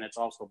abilities, and it's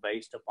also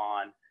based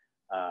upon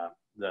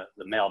the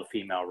male to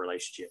female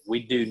relationship. We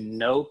do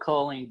no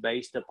culling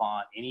based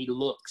upon any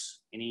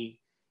looks,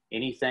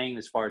 anything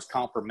as far as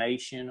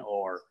conformation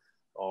or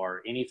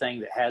anything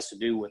that has to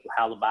do with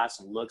how the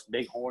bison looks,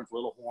 big horns,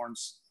 little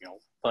horns, you know,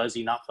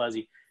 fuzzy, not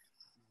fuzzy.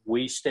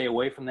 We stay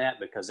away from that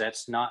because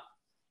that's not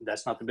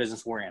the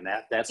business we're in.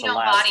 That's You a don't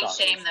body livestock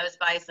shame business. those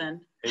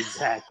bison.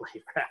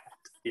 Exactly. Right.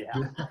 Yeah.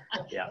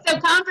 Yeah. So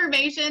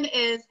conformation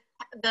is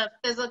the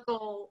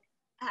physical,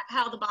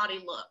 how the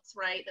body looks,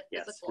 right? The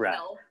Yes, physical right.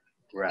 health.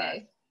 Right.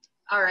 Okay.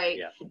 All right.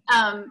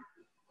 Yeah.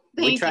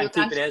 We Thank try you. and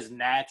keep it as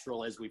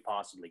natural as we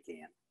possibly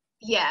can.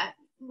 Yeah,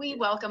 we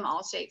welcome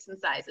all shapes and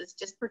sizes.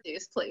 Just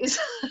produce, please.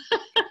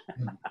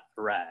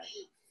 Right.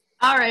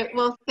 All right.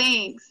 Well,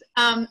 thanks.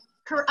 I'm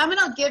going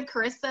to give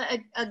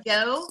Corissa a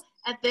go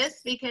at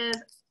this because,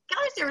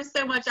 gosh, there was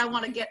so much I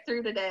want to get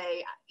through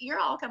today. You're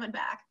all coming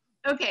back.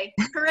 Okay,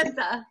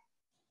 Corissa.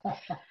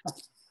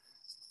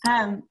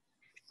 I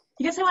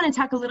guess I want to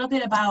talk a little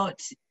bit about,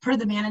 for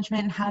the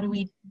management, how do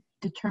we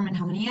determine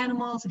how many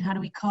animals and how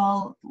do we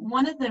cull?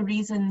 One of the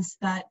reasons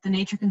that the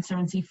Nature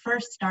Conservancy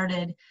first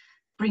started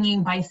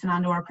bringing bison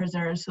onto our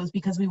preserves was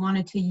because we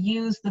wanted to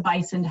use the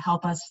bison to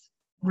help us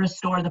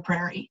restore the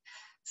prairie.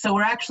 So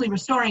we're actually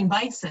restoring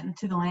bison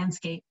to the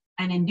landscape,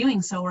 and in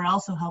doing so, we're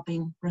also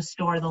helping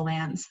restore the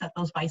lands that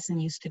those bison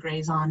used to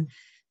graze on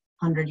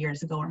 100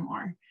 years ago or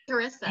more.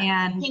 Corissa,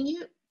 And can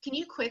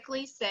you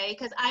quickly say,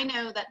 because I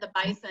know that the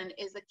bison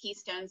is a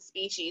keystone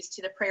species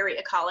to the prairie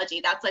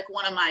ecology. That's like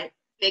one of my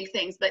big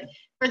things. But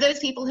for those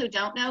people who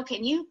don't know,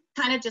 can you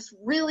kind of just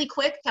really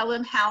quick tell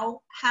them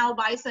how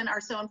bison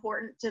are so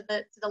important to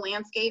the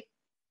landscape?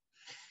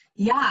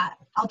 Yeah,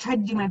 I'll try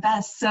to do my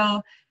best.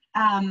 So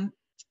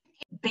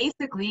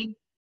basically,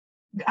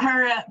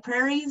 our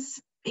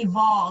prairies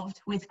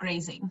evolved with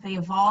grazing. They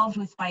evolved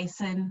with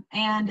bison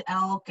and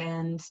elk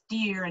and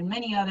deer and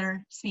many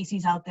other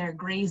species out there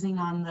grazing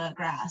on the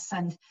grass.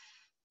 And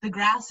the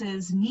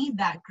grasses need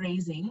that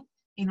grazing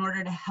in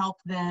order to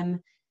help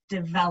them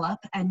develop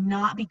and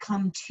not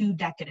become too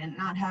decadent,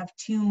 not have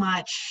too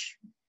much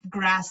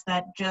grass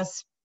that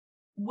just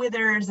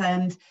withers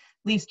and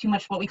leaves too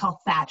much what we call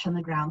thatch on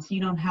the ground. So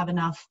you don't have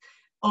enough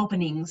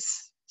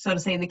openings, so to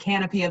say, in the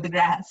canopy of the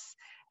grass.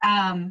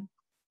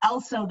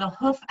 Also, the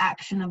hoof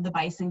action of the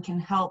bison can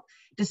help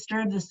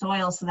disturb the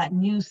soil so that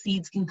new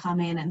seeds can come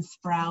in and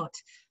sprout.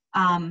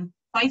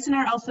 Bison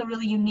are also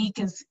really unique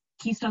as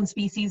keystone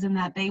species in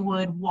that they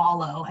would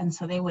wallow, and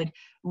so they would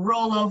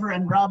roll over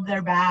and rub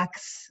their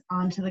backs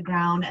onto the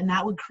ground, and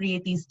that would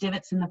create these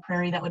divots in the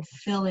prairie that would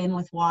fill in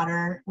with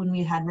water when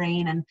we had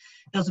rain, and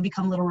those would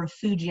become little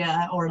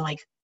refugia or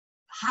like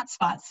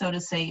hotspots, so to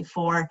say,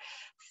 for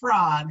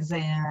frogs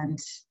and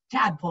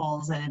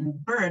tadpoles and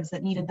birds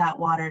that needed that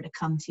water to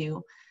come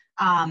to.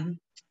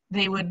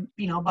 They would,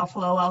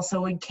 buffalo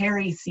also would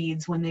carry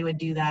seeds when they would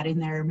do that in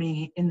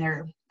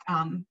their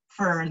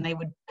fur, and they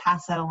would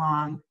pass that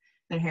along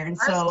their hair. And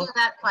Ours so do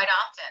that quite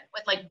often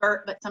with like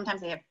but sometimes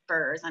they have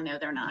furs. I know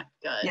they're not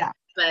good. Yeah,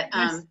 but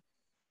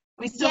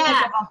we still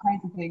pick up all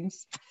kinds of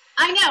things.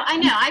 I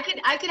know.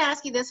 I could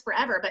ask you this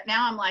forever, but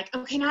now I'm like,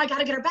 okay, now I got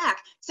to get her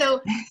back.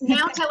 So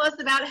now tell us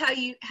about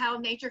how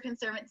Nature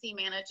Conservancy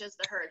manages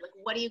the herd. Like,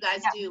 what do you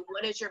guys do?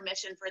 What is your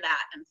mission for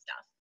that and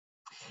stuff?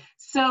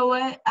 So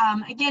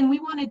again, we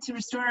wanted to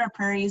restore our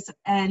prairies,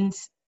 and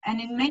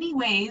in many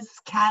ways,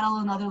 cattle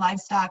and other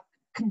livestock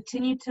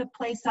continue to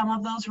play some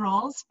of those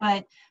roles,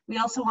 but we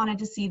also wanted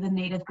to see the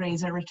native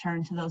grazer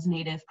return to those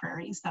native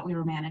prairies that we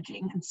were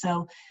managing. And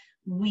so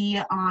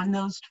we, on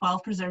those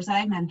 12 preserves that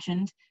I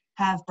mentioned,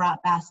 have brought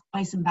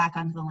bison back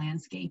onto the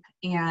landscape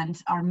and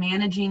are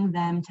managing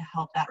them to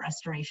help that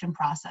restoration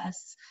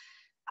process.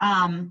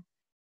 I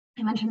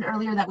mentioned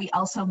earlier that we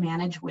also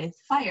manage with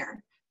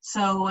fire.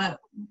 So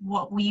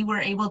what we were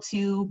able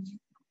to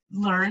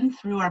learn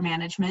through our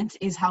management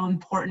is how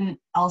important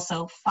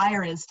also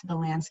fire is to the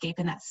landscape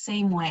in that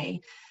same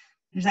way.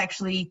 There's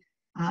actually,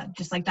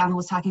 just like Donna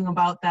was talking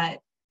about, that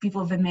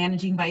people have been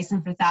managing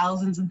bison for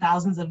thousands and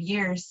thousands of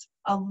years.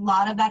 A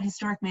lot of that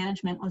historic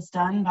management was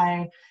done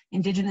by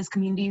indigenous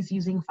communities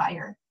using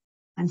fire.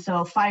 And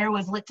so fire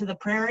was lit to the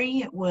prairie,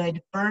 it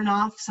would burn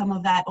off some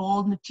of that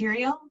old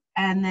material,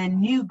 and then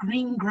new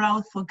green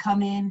growth would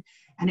come in,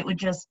 and it would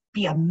just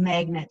be a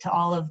magnet to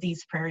all of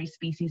these prairie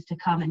species to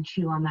come and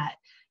chew on that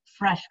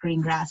fresh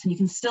green grass. And you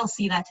can still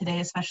see that today,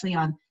 especially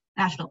on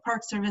National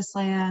Park Service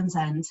lands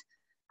and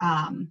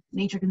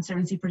Nature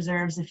Conservancy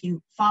preserves. If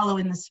you follow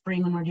in the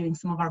spring when we're doing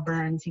some of our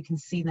burns, you can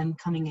see them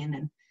coming in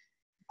and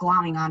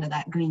glomming onto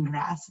that green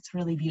grass. It's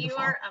really beautiful.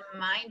 You are a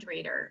mind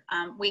reader.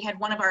 We had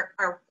one of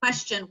our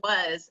question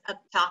was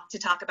to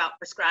talk about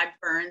prescribed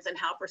ferns and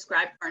how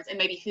prescribed ferns and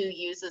maybe who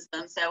uses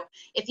them. So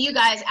if you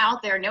guys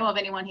out there know of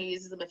anyone who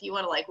uses them, if you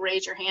want to like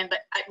raise your hand, but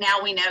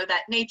now we know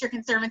that Nature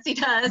Conservancy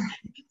does,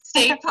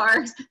 state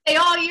parks, they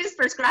all use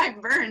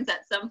prescribed ferns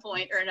at some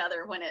point or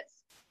another when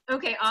it's,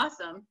 okay,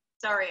 awesome.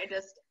 Sorry, I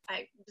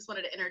just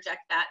wanted to interject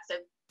that. So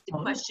the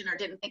questioner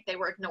didn't think they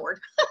were ignored.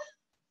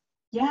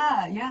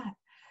 Yeah.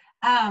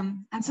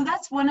 And so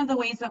that's one of the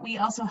ways that we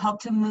also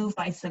help to move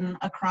bison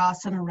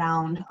across and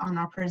around on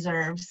our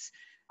preserves.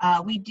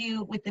 We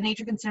do, with the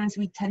Nature Conservancy,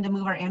 we tend to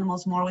move our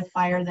animals more with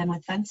fire than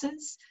with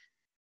fences.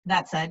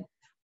 That said,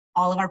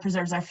 all of our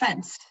preserves are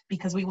fenced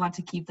because we want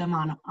to keep them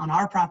on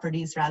our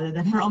properties rather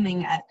than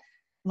roaming at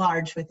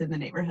large within the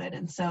neighborhood.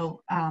 And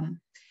so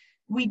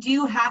we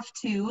do have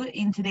to,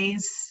 in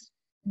today's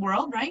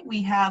world, right?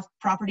 We have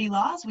property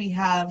laws. We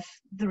have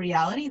the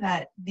reality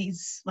that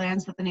these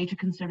lands that the Nature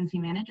Conservancy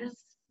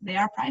manages, they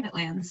are private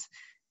lands,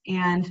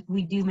 and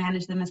we do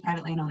manage them as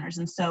private landowners.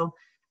 And so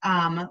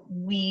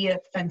we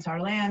fence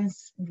our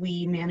lands.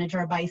 We manage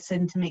our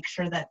bison to make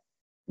sure that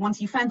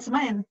once you fence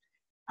them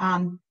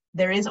in,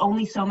 there is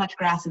only so much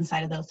grass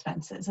inside of those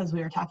fences, as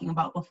we were talking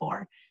about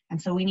before.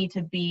 And so we need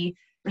to be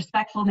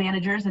respectful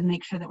managers and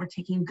make sure that we're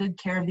taking good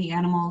care of the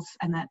animals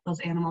and that those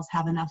animals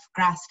have enough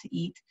grass to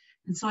eat.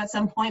 And so at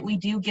some point we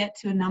do get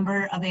to a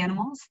number of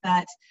animals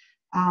that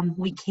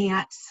we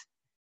can't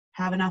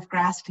have enough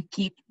grass to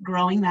keep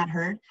growing that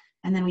herd.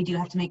 And then we do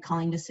have to make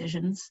culling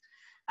decisions,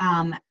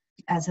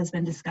 as has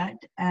been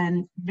described.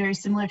 And very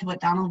similar to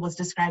what Donald was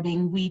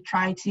describing, we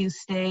try to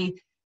stay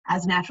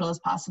as natural as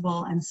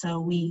possible. And so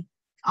we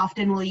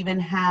often will even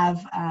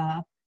have,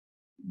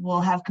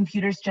 we'll have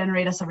computers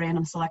generate us a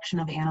random selection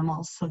of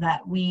animals so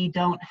that we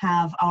don't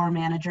have our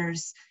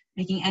managers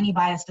making any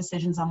biased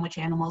decisions on which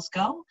animals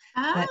go,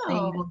 but they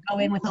will go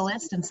in with a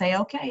list and say,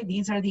 okay,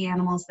 these are the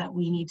animals that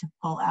we need to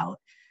pull out.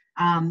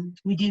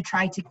 We do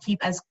try to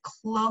keep as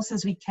close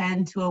as we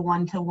can to a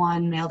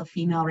 1-to-1 male to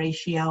female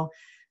ratio.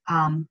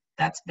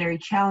 That's very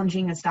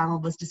challenging, as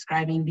Donald was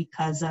describing,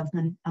 because of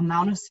the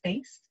amount of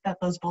space that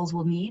those bulls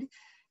will need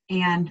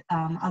and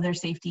other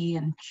safety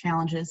and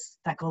challenges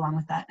that go along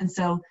with that. And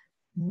so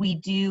we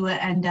do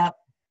end up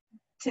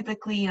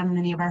typically on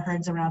many of our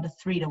herds around a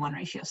 3-to-1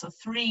 ratio. So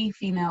 3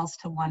 females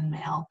to 1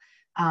 male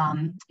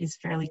is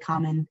fairly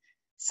common.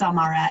 Some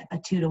are at a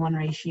 2-to-1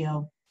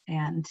 ratio.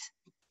 And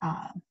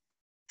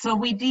so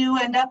we do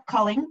end up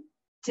culling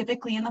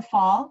typically in the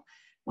fall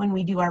when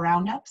we do our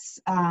roundups.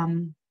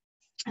 And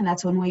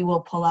that's when we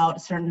will pull out a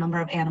certain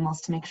number of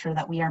animals to make sure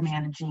that we are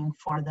managing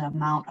for the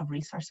amount of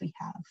resource we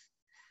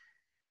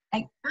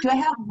have. Do I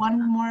have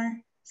one more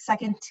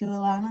second to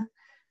Ilana?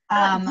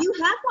 You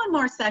have one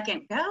more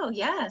second. Go,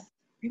 yes.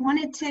 We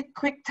wanted to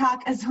quick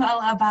talk as well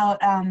about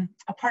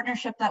a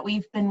partnership that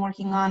we've been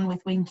working on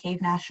with Wind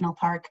Cave National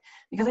Park,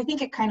 because I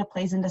think it kind of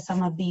plays into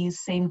some of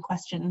these same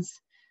questions.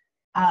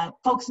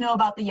 Folks know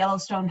about the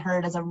Yellowstone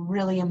herd as a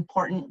really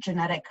important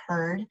genetic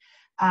herd,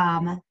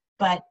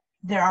 but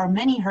there are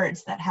many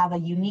herds that have a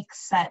unique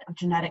set of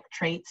genetic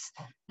traits.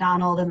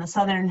 Donald and the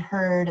Southern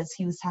herd, as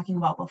he was talking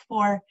about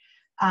before,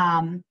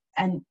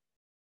 and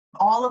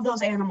all of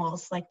those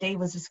animals, like Dave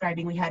was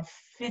describing, we had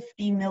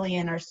 50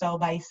 million or so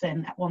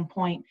bison at one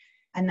point,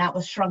 and that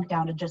was shrunk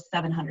down to just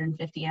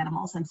 750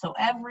 animals. And so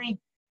every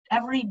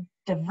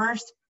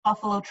diverse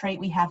buffalo trait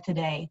we have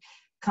today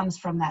comes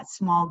from that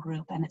small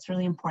group, and it's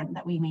really important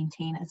that we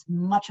maintain as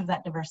much of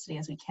that diversity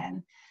as we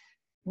can.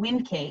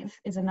 Wind Cave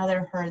is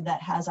another herd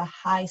that has a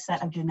high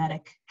set of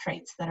genetic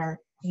traits that are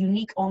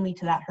unique only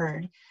to that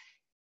herd.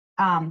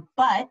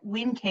 But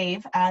Wind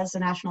Cave, as a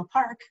national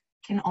park,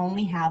 can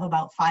only have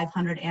about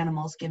 500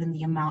 animals given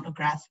the amount of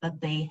grass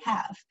that they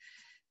have.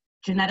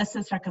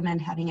 Geneticists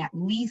recommend having at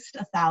least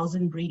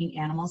 1,000 breeding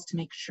animals to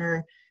make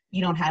sure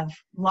you don't have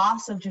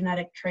loss of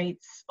genetic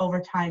traits over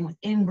time with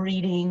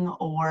inbreeding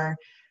or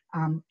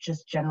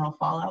just general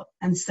fallout.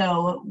 And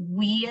so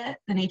we,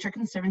 the Nature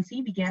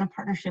Conservancy, began a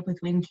partnership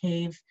with Wind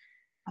Cave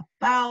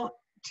about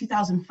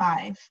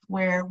 2005,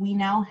 where we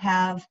now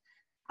have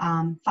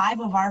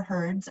 5 of our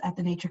herds at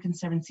the Nature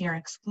Conservancy are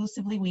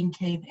exclusively Wind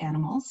Cave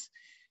animals.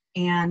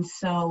 And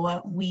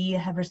so we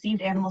have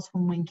received animals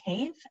from Wind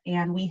Cave,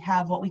 and we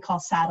have what we call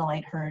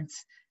satellite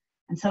herds.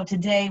 And so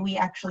today we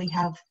actually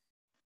have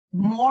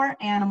more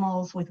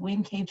animals with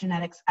Wind Cave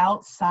genetics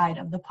outside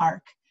of the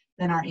park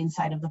than are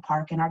inside of the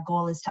park. And our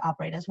goal is to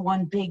operate as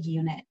one big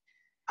unit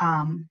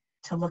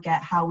to look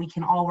at how we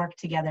can all work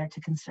together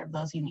to conserve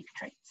those unique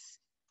traits.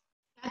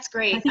 That's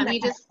great.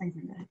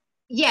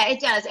 Yeah, it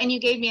does. And you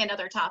gave me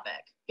another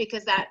topic,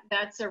 because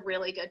that's a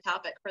really good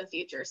topic for the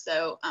future.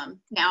 So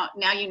now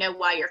you know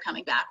why you're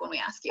coming back when we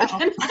ask you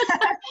again.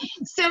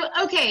 So,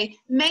 okay,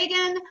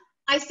 Megan,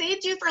 I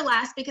saved you for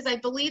last because I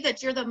believe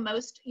that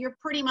you're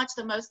pretty much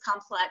the most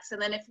complex.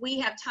 And then if we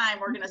have time,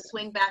 we're going to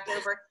swing back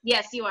over.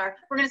 Yes, you are.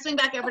 We're going to swing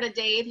back over to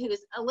Dave,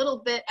 who's a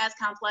little bit as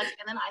complex.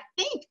 And then I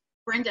think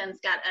Brendan's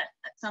got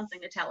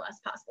something to tell us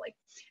possibly.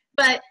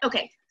 But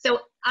okay, so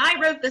I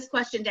wrote this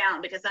question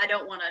down because I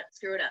don't want to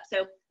screw it up.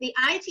 So the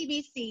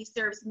ITBC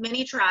serves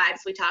many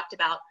tribes we talked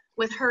about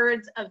with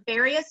herds of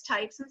various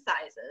types and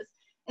sizes.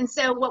 And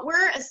so what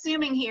we're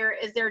assuming here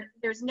is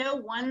there's no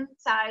one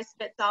size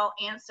fits all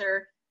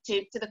answer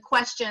to the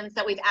questions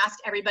that we've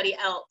asked everybody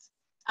else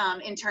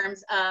in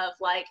terms of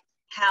like,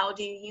 how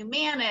do you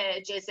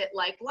manage? Is it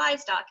like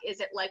livestock? Is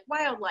it like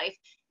wildlife?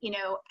 You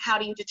know, how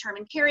do you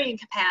determine carrying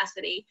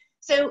capacity?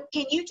 So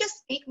can you just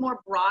speak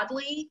more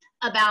broadly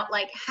about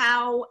like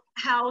how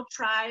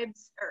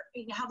tribes or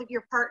how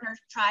your partner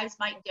tribes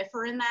might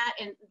differ in that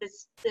and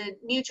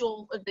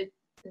the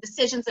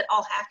decisions that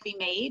all have to be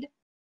made?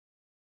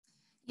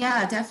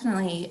 Yeah,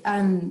 definitely.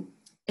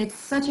 It's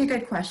such a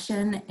good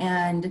question.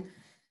 And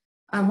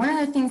one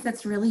of the things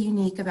that's really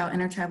unique about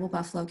Intertribal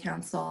Buffalo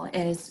Council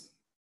is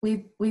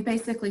we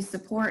basically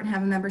support and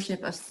have a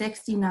membership of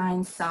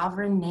 69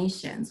 sovereign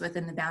nations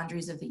within the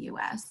boundaries of the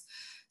U.S.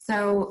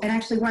 So, and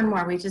actually one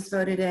more, we just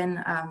voted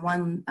in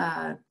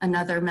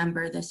another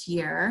member this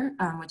year,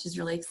 which is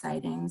really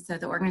exciting. So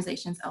the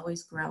organization's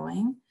always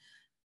growing.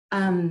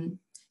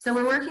 So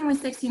we're working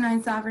with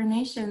 69 sovereign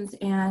nations,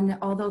 and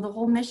although the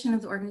whole mission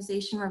of the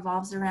organization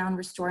revolves around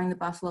restoring the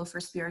buffalo for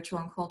spiritual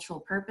and cultural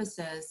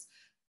purposes,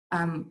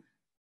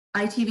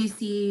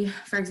 ITBC,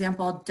 for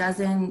example,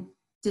 doesn't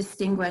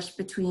distinguish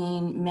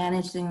between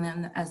managing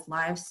them as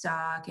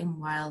livestock and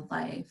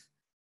wildlife.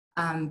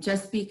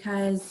 Just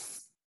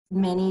because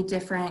many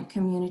different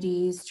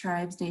communities,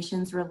 tribes,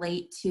 nations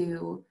relate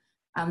to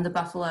the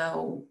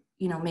buffalo,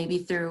 you know, maybe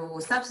through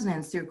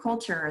subsistence, through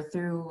culture,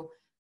 through,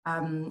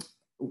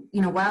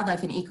 you know,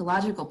 wildlife and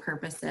ecological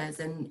purposes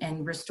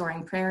and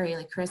restoring prairie,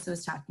 like Chris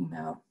was talking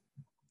about.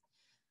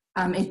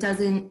 It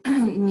doesn't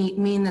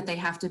mean that they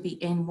have to be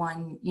in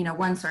one, you know,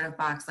 one sort of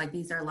box, like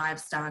these are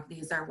livestock,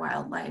 these are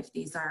wildlife,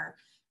 these are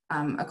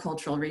a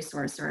cultural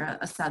resource or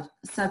a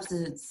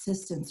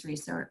subsistence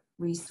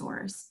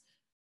resource.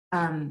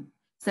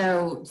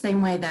 So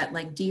same way that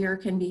like deer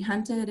can be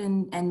hunted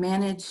and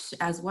managed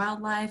as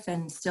wildlife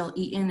and still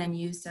eaten and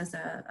used as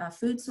a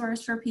food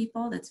source for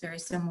people, that's very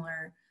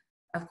similar,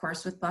 of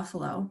course, with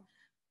buffalo.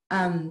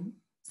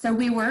 So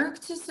we work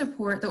to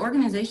support, the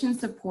organization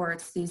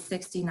supports these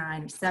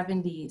 69 or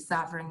 70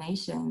 sovereign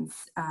nations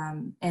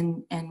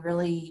and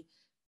really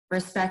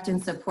respect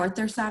and support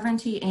their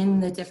sovereignty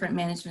in the different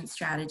management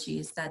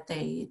strategies that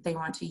they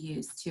want to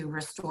use to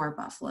restore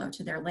buffalo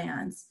to their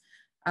lands,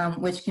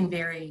 which can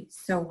vary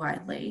so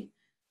widely.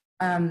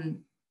 You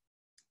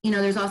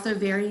know, there's also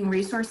varying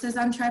resources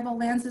on tribal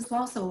lands as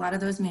well. So a lot of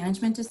those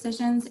management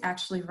decisions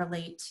actually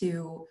relate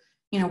to,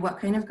 you know, what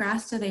kind of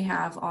grass do they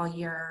have all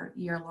year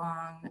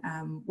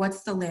long?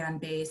 What's the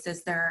land base?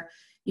 Is there,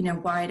 you know,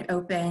 wide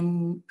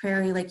open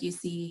prairie like you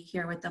see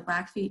here with the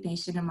Blackfeet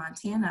Nation in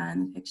Montana in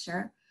the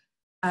picture?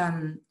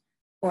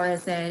 Or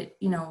is it,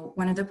 you know,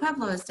 one of the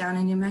pueblos down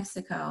in New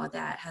Mexico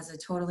that has a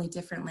totally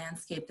different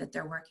landscape that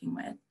they're working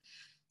with?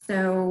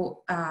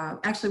 So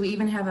actually we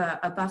even have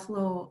a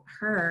buffalo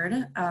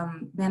herd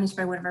managed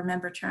by one of our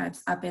member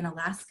tribes up in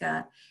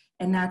Alaska,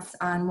 and that's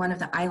on one of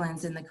the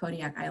islands in the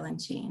Kodiak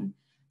Island chain.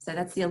 So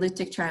that's the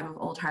Alutiiq tribe of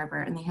Old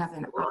Harbor, and they have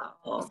an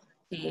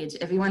page.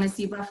 If you want to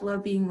see buffalo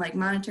being like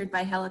monitored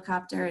by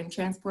helicopter and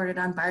transported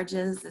on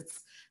barges,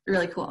 it's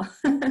really cool.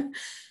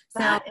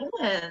 That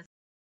is.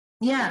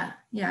 Yeah.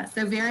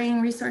 So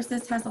varying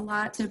resources has a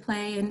lot to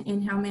play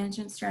in how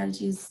management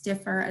strategies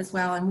differ as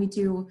well, and we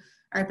do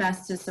our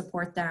best to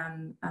support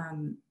them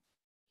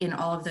in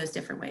all of those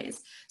different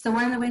ways. So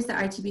one of the ways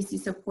that ITBC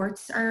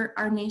supports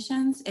our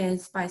nations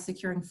is by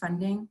securing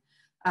funding.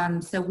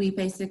 So we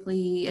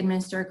basically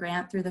administer a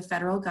grant through the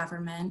federal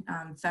government,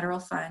 federal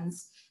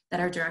funds that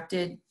are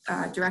directed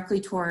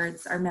directly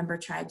towards our member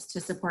tribes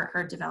to support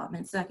herd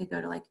development. So that could go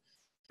to like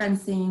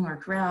fencing or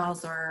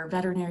corrals or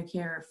veterinary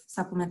care,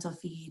 supplemental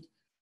feed.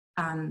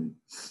 And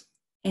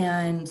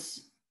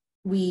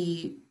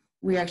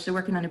we're actually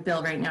working on a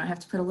bill right now. I have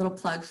to put a little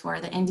plug for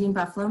the Indian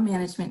Buffalo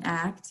Management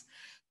Act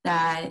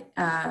that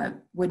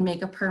would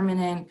make a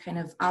permanent kind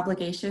of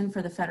obligation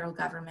for the federal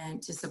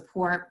government to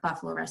support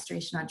buffalo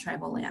restoration on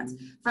tribal lands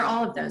for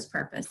all of those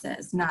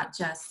purposes, not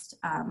just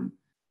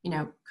you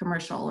know,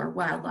 commercial or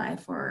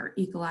wildlife or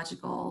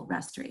ecological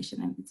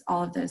restoration. And it's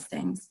all of those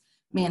things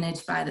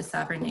managed by the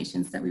sovereign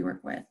nations that we work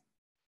with.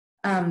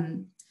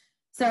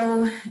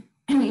 So,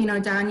 you know,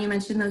 Don, you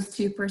mentioned those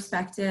two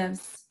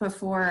perspectives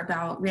before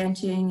about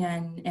ranching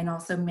and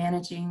also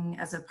managing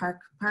as a park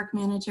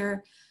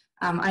manager.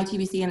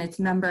 ITBC and its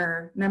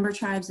member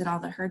tribes and all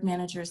the herd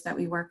managers that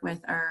we work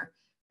with are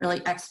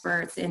really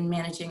experts in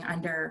managing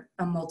under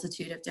a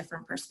multitude of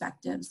different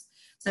perspectives.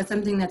 So that's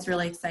something that's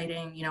really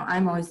exciting. You know,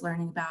 I'm always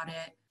learning about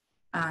it.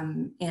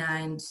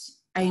 And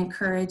I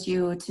encourage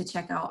you to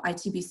check out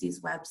ITBC's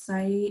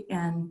website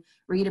and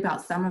read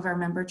about some of our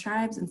member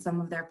tribes and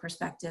some of their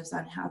perspectives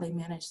on how they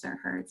manage their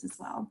herds as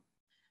well.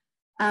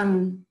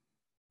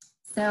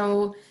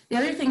 So the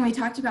other thing we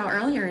talked about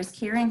earlier is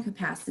carrying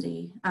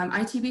capacity.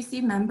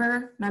 ITBC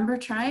member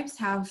tribes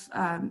have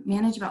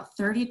managed about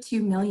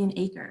 32 million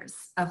acres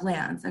of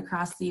lands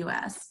across the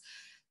US.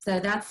 So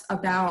that's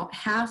about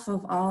half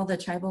of all the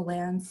tribal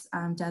lands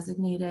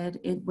designated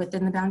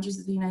within the boundaries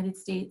of the United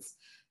States.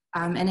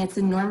 And it's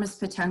enormous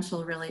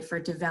potential really for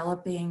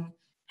developing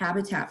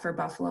habitat for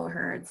buffalo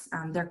herds.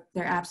 They're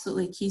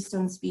absolutely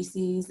keystone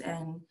species,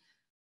 and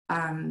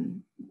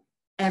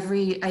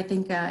I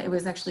think it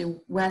was actually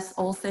Wes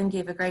Olson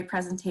gave a great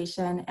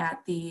presentation at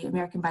the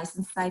American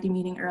Bison Society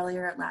meeting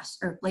later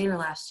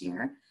last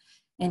year.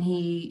 And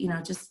he,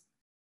 just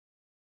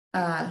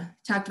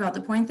talked about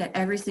the point that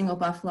every single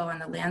buffalo on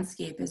the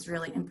landscape is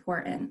really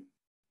important.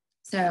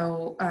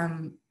 So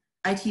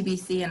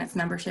ITBC and its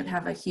membership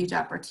have a huge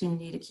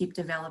opportunity to keep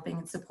developing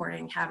and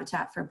supporting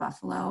habitat for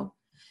buffalo.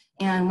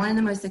 And one of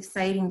the most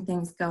exciting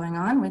things going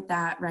on with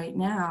that right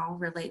now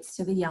relates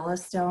to the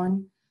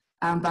Yellowstone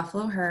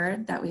buffalo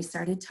herd that we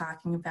started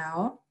talking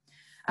about.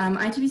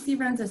 ITBC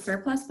runs a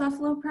surplus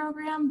buffalo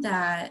program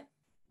that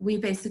we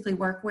basically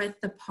work with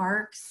the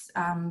parks,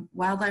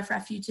 wildlife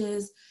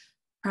refuges,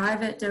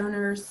 private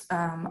donors,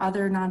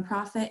 other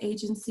nonprofit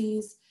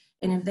agencies.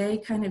 And if they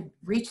kind of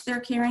reach their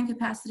carrying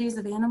capacities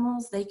of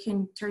animals, they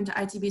can turn to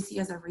ITBC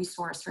as a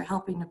resource for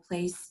helping to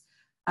place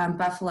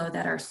buffalo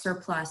that are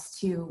surplus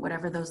to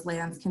whatever those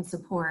lands can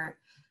support,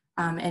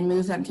 and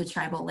move them to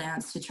tribal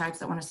lands, to tribes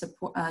that want to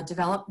support,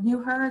 develop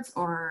new herds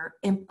or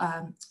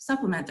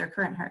supplement their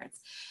current herds.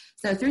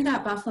 So through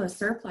that buffalo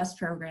surplus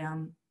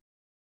program,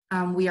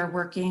 we are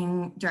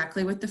working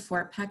directly with the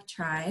Fort Peck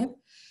tribe,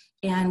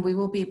 and we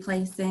will be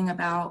placing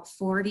about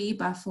 40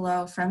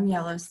 buffalo from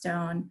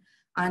Yellowstone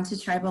onto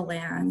tribal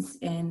lands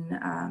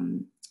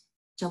in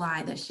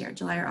July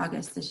or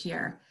August this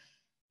year.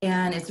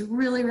 And it's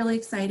really, really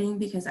exciting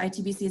because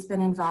ITBC has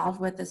been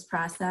involved with this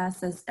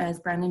process, as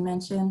Brendan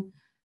mentioned,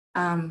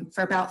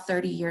 for about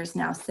 30 years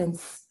now,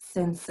 since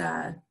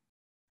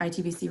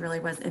ITBC really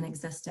was in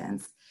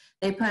existence.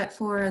 They put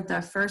forward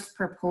the first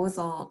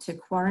proposal to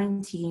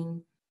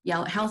quarantine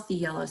healthy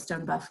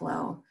Yellowstone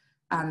buffalo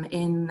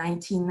in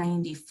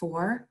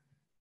 1994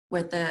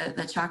 with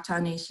the Choctaw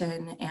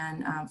Nation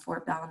and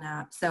Fort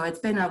Belknap. So it's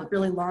been a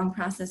really long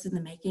process in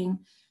the making,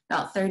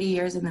 about 30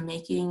 years in the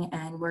making,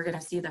 and we're gonna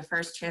see the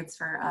first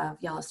transfer of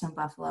Yellowstone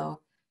buffalo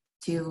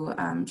to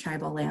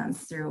tribal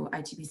lands through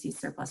ITBC's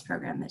surplus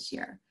program this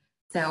year.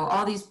 So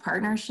all these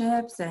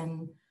partnerships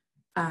and,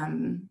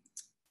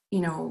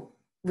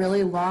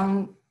 really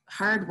long,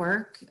 hard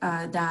work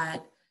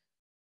that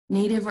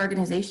Native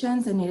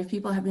organizations and Native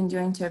people have been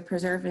doing to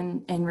preserve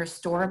and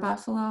restore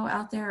buffalo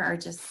out there are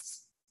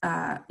just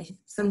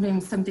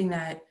sometimes something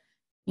that,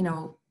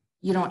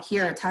 you don't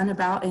hear a ton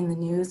about in the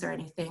news or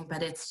anything,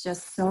 but it's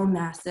just so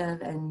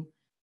massive, and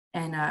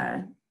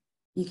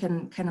you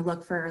can kind of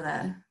look for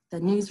the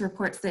news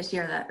reports this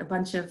year that a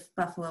bunch of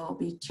buffalo will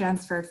be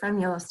transferred from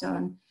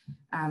Yellowstone,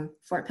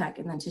 Fort Peck,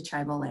 and then to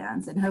tribal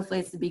lands. And hopefully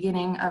it's the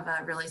beginning of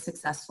a really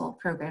successful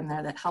program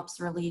there that helps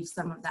relieve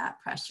some of that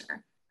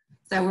pressure.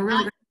 So we're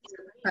really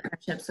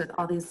partnerships with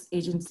all these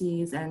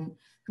agencies and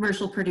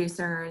commercial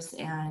producers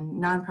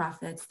and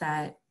nonprofits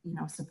that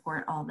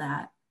support all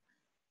that,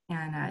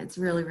 and it's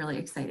really, really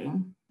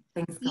exciting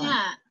things going on.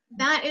 Yeah,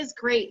 that is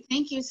great.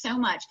 Thank you so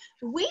much.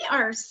 We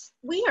are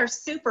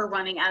super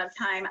running out of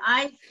time.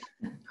 I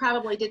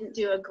probably didn't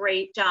do a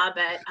great job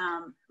at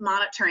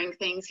monitoring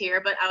things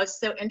here, but I was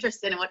so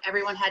interested in what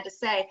everyone had to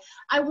say.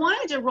 I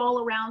wanted to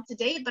roll around to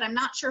Dave, but I'm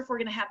not sure if we're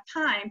going to have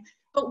time.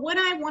 But what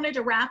I wanted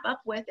to wrap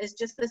up with is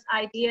just this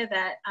idea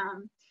that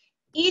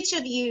each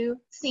of you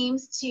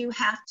seems to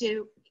have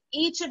to,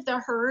 each of the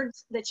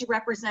herds that you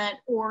represent,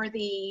 or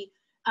the,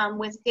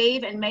 with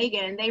Dave and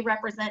Megan, they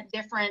represent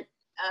different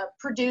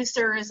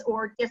producers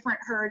or different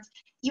herds.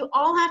 You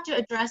all have to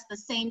address the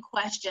same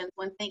questions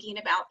when thinking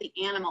about the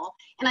animal.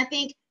 And I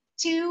think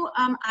two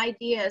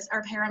ideas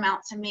are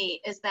paramount to me,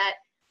 is that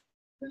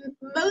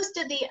most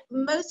of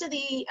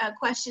the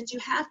questions you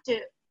have to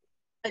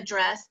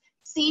address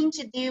seem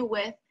to do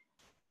with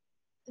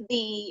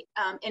the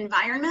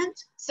environment.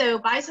 So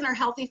bison are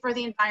healthy for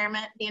the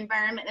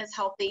environment is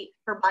healthy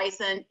for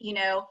bison,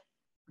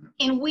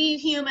 and we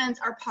humans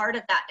are part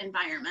of that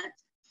environment.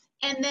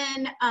 And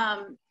then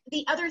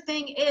the other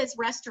thing is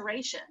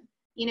restoration.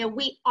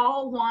 We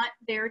all want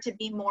there to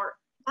be more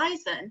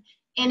bison,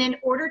 and in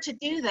order to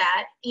do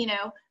that,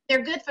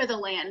 they're good for the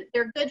land,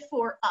 they're good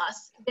for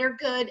us, they're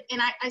good.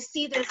 And I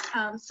see this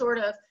sort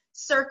of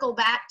circle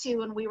back to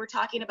when we were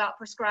talking about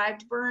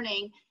prescribed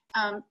burning.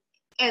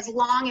 As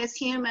long as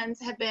humans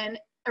have been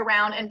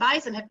around and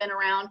bison have been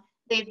around,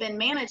 they've been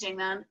managing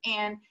them.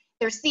 And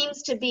there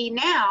seems to be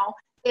now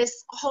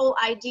this whole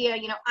idea,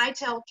 I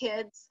tell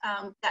kids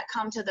that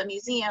come to the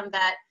museum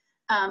that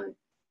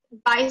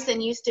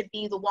bison used to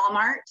be the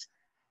Walmart,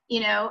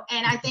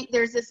 and I think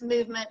there's this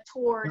movement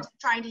toward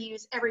trying to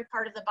use every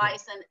part of the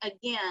bison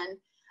again.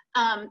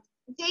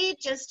 Dave,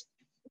 just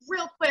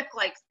real quick,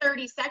 like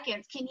 30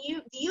 seconds, do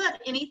you have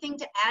anything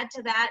to add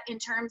to that in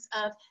terms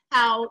of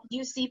how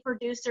you see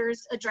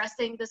producers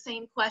addressing the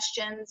same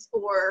questions,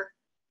 or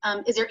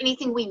is there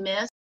anything we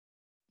missed?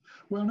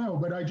 Well, no,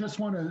 but I just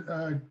want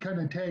to kind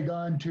of tag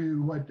on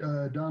to what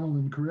Donald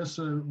and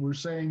Corissa were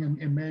saying,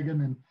 and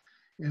Megan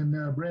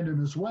and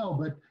Brendan as well.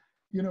 But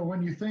you know,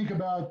 when you think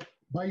about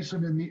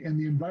bison and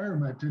the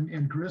environment,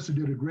 and Corissa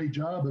did a great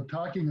job of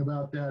talking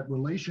about that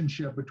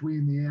relationship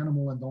between the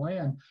animal and the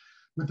land.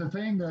 But the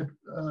thing that,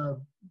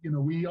 you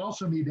know, we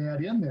also need to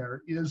add in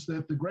there is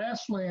that the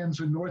grasslands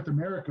in North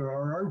America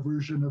are our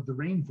version of the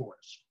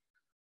rainforest.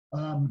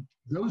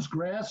 Those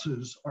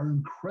grasses are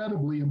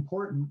incredibly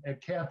important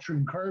at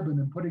capturing carbon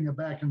and putting it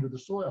back into the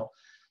soil.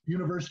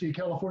 University of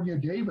California,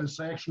 Davis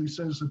actually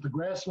says that the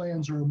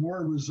grasslands are a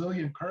more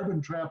resilient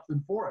carbon trap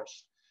than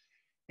forests.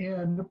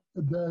 And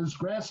those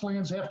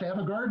grasslands have to have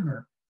a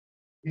gardener.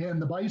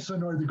 And the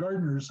bison are the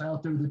gardeners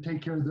out there that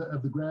take care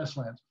of the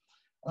grasslands.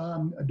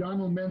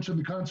 Donald mentioned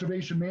the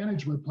conservation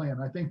management plan.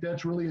 I think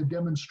that's really a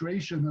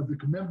demonstration of the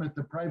commitment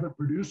that private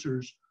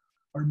producers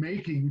are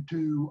making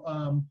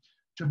to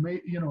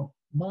make, you know,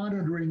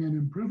 monitoring and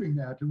improving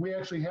that. And we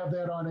actually have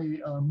that on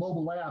a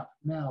mobile app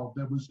now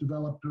that was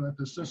developed with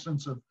the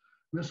assistance of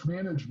Risk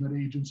Management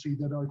Agency,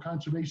 that our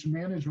conservation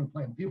management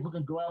plan, people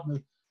can go out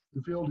in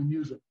the field and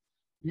use it.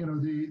 You know,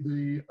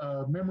 the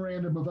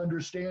memorandum of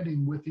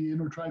understanding with the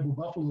Intertribal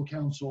Buffalo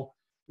Council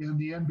and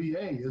the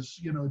NBA is,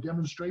 you know, a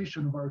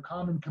demonstration of our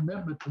common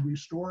commitment to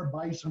restore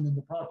bison in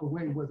the proper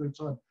way, whether it's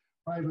on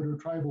private or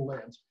tribal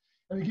lands.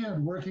 And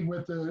again, working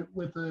with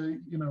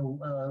the you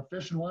know,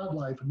 Fish and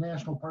Wildlife and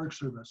National Park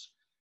Service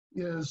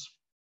is,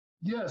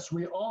 yes,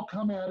 we all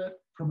come at it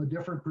from a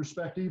different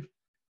perspective,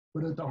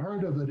 but at the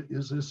heart of it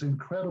is this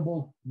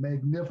incredible,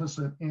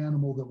 magnificent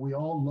animal that we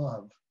all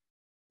love.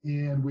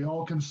 And we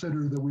all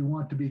consider that we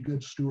want to be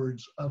good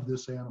stewards of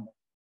this animal.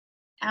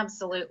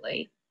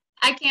 Absolutely.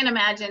 I can't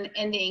imagine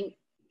ending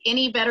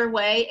any better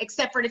way,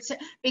 except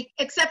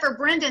for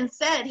Brendan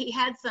said he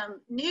had some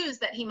news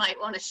that he might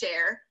want to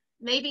share.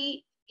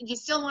 Maybe you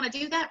still want to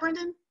do that,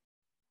 Brendan?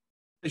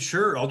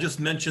 Sure. I'll just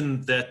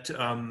mention that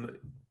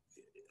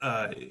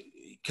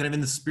kind of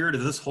in the spirit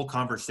of this whole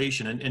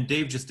conversation, and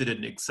Dave just did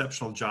an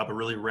exceptional job of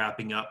really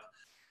wrapping up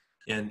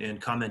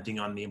and commenting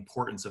on the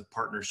importance of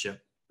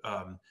partnership.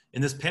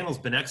 And this panel's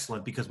been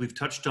excellent because we've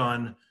touched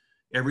on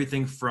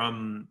everything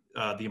from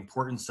the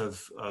importance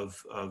of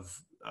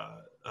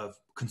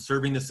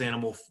conserving this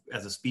animal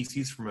as a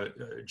species from a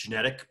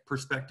genetic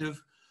perspective,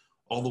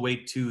 all the way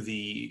to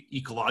the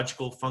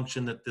ecological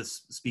function that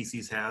this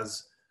species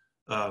has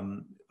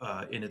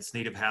in its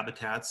native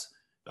habitats.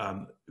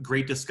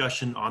 Great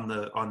discussion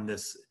on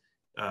this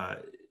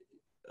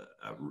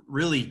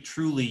really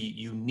truly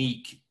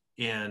unique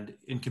and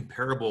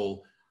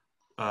incomparable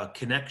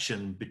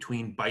connection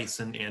between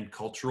bison and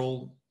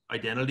cultural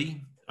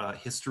identity,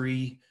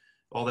 history,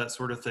 all that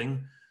sort of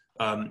thing.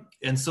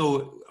 And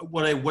so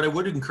what I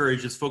would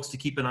encourage is folks to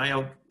keep an eye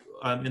out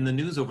in the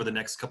news over the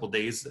next couple of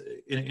days.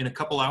 In a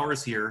couple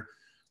hours here,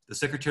 the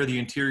Secretary of the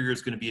Interior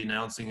is going to be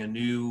announcing a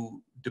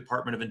new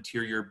Department of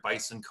Interior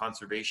Bison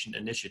Conservation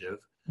Initiative.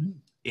 Mm-hmm.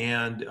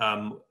 And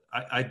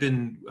I've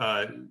been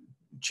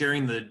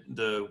chairing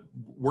the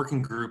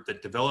working group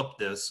that developed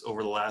this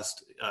over the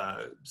last,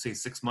 say,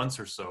 6 months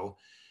or so.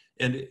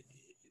 And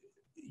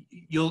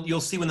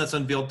you'll see when that's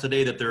unveiled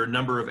today that there are a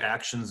number of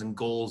actions and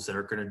goals that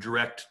are going to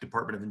direct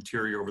Department of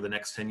Interior over the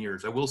next 10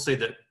 years. I will say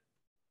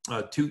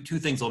that two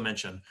things I'll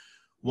mention.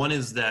 One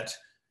is that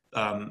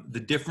the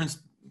difference,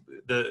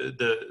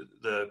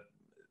 the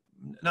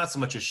not so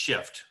much a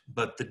shift,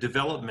 but the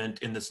development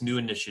in this new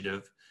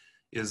initiative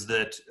is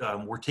that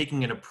we're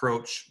taking an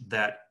approach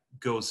that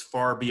goes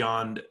far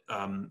beyond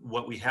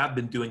what we have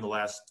been doing the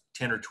last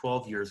 10 or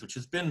 12 years, which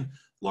has been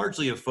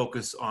largely a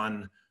focus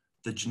on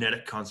the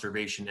genetic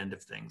conservation end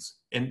of things.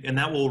 And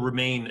that will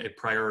remain a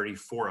priority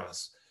for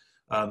us.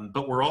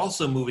 But we're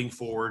also moving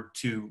forward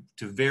to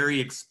very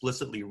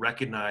explicitly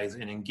recognize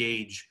and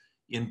engage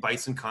in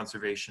bison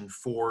conservation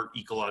for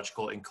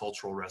ecological and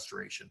cultural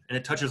restoration. And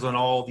it touches on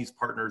all these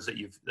partners that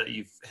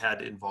you've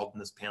had involved in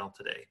this panel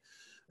today.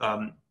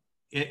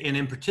 And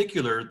in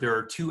particular, there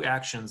are two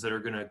actions that are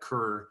going to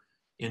occur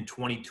in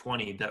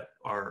 2020 that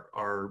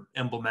are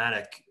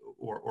emblematic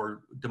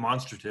or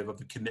demonstrative of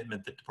the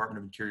commitment that Department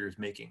of Interior is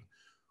making.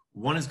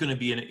 One is going to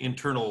be an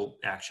internal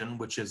action,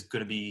 which is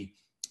going to be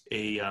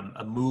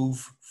a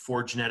move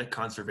for genetic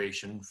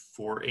conservation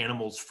for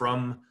animals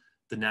from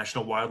the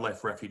National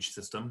Wildlife Refuge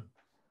System,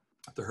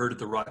 the herd at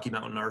the Rocky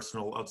Mountain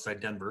Arsenal outside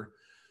Denver,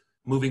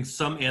 moving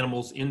some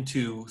animals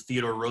into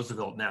Theodore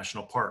Roosevelt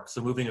National Park.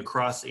 So moving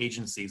across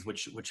agencies,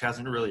 which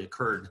hasn't really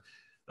occurred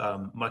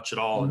much at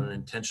all in an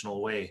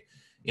intentional way.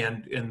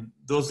 And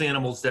those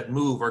animals that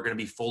move are going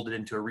to be folded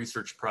into a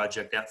research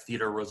project at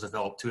Theodore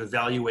Roosevelt to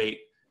evaluate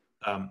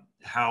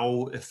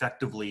how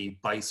effectively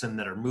bison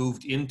that are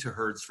moved into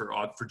herds for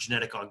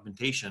genetic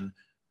augmentation,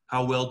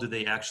 how well do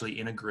they actually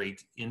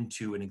integrate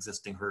into an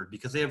existing herd?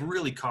 Because they have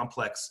really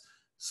complex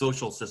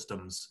social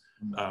systems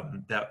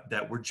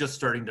that we're just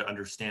starting to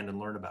understand and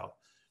learn about.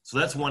 So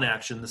that's one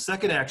action. The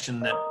second action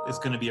that is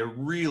going to be a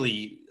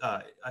really,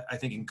 I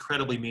think,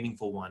 incredibly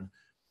meaningful one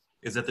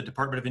is that the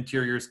Department of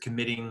Interior is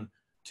committing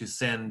to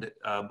send,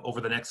 over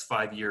the next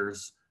 5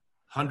 years,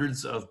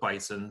 hundreds of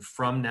bison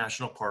from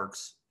national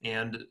parks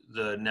and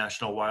the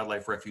National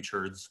Wildlife Refuge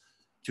herds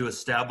to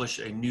establish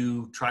a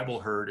new tribal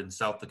herd in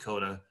South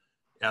Dakota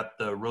at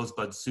the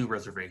Rosebud Sioux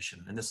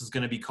Reservation. And this is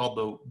going to be called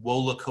the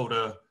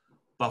Wolakota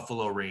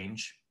Buffalo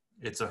Range.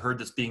 It's a herd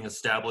that's being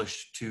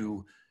established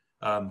to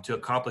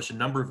accomplish a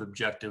number of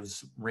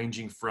objectives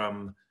ranging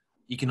from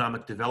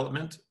economic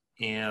development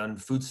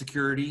and food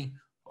security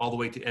all the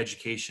way to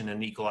education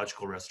and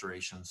ecological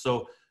restoration.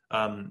 So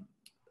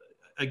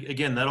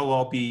again, that'll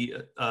all be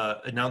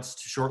announced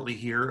shortly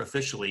here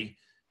officially.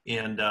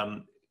 And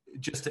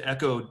just to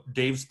echo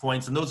Dave's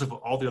points and those of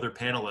all the other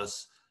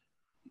panelists,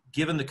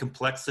 given the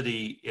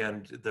complexity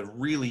and the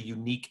really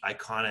unique,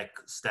 iconic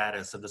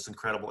status of this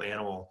incredible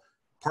animal,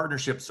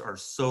 partnerships are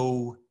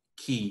so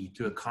key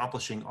to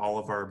accomplishing all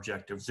of our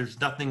objectives. There's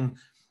nothing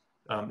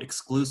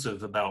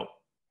exclusive about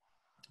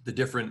the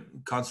different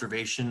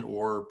conservation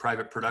or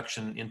private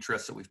production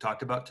interests that we've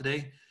talked about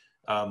today.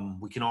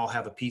 We can all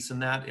have a piece in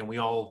that, and we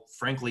all,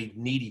 frankly,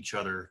 need each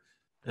other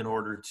in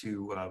order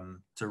to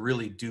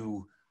really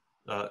do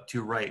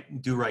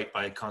right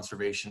by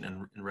conservation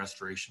and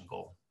restoration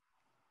goal.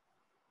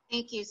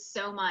 Thank you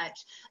so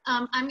much.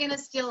 I'm going to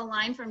steal a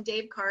line from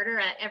Dave Carter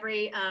at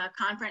every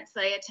conference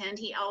I attend.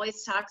 He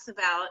always talks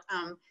about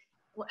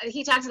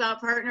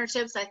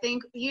partnerships. I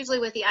think usually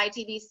with the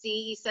ITBC,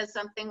 he says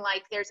something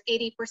like there's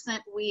 80%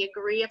 we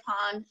agree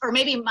upon, or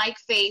maybe Mike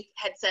Faith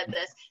had said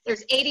this,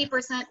 there's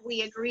 80%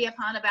 we agree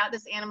upon about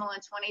this animal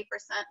and 20%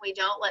 we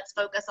don't. Let's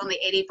focus on the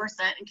 80%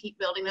 and keep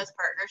building those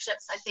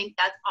partnerships. I think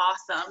that's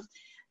awesome.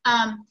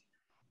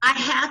 I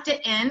have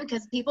to end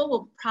because people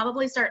will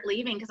probably start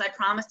leaving because I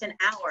promised an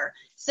hour.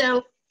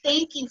 So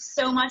thank you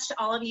so much to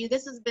all of you.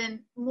 This has been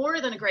more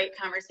than a great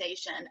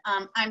conversation.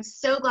 I'm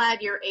so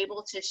glad you're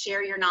able to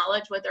share your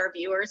knowledge with our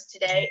viewers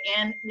today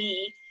and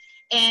me.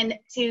 And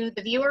to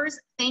the viewers,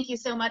 thank you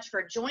so much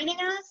for joining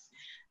us.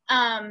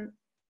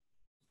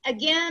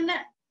 Again,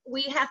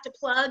 we have to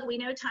plug. We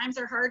know times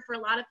are hard for a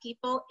lot of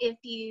people. If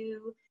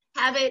you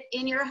have it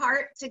in your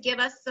heart to give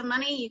us some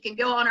money, you can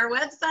go on our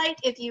website.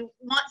 If you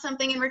want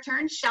something in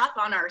return, shop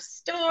on our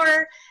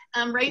store.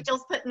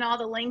 Rachel's putting all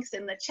the links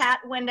in the chat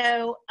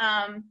window.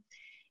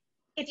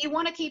 If you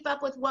want to keep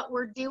up with what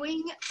we're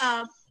doing,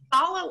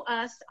 follow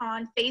us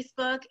on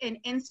Facebook and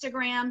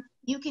Instagram.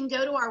 You can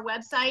go to our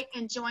website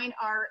and join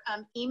our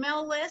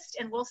email list,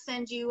 and we'll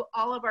send you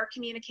all of our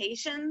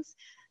communications.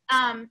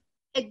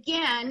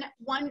 Again,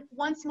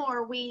 once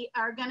more, we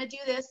are going to do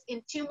this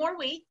in 2 more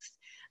weeks.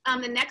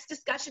 The next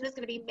discussion is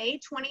going to be May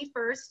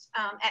 21st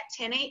at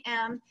 10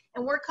 a.m.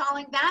 And we're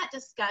calling that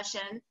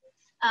discussion,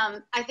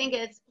 I think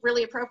it's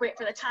really appropriate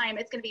for the time,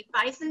 it's going to be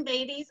Bison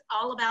Babies,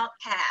 all about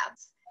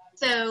calves.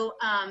 So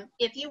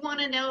if you want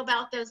to know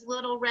about those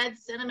little red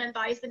cinnamon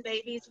bison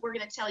babies, we're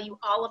going to tell you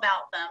all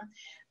about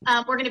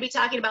them. We're going to be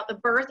talking about the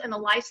birth and the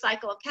life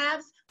cycle of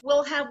calves.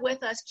 We'll have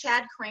with us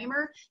Chad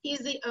Kramer. He's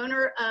the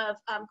owner of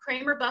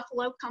Kramer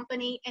Buffalo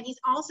Company, and he's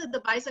also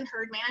the bison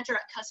herd manager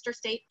at Caprock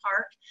State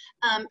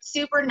Park.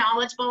 Super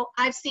knowledgeable.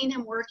 I've seen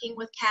him working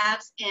with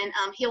calves, and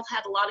he'll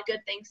have a lot of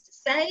good things to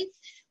say.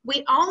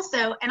 We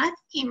also, and I think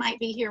he might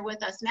be here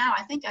with us now,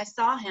 I think I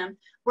saw him,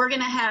 we're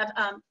going to have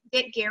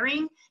Dick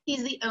Gehring.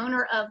 He's the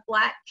owner of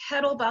Black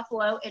Kettle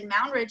Buffalo in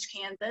Mound Ridge,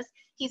 Kansas.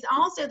 He's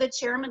also the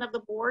chairman of the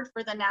board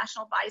for the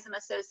National Bison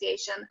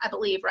Association, I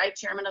believe, right?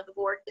 Chairman of the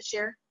board this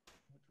year.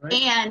 Right.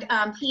 And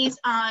he's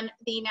on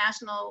the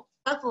National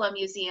Buffalo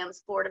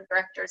Museum's board of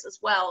directors as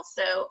well.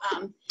 So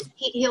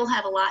he'll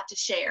have a lot to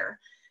share.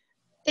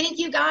 Thank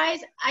you, guys.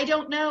 I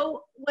don't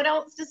know what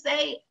else to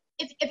say.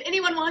 If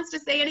anyone wants to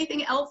say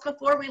anything else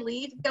before we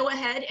leave, go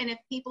ahead. And if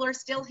people are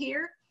still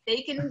here,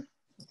 they can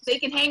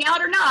hang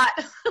out or not.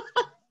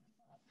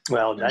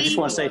 Well, I just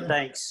want to say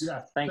thanks.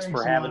 Yeah, thanks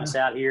for having us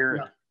out here.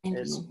 Yeah.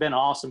 It's been an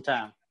awesome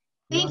time.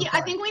 Thank you.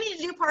 I think we need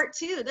to do part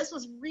 2. This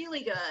was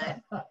really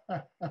good.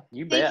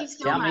 You bet. Thank you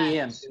so Count much. me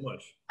in.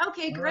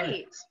 Okay, great.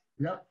 Right.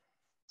 Yep.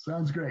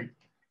 Sounds great.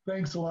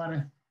 Thanks,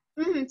 Ilana.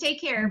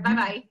 Take care.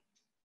 Bye-bye.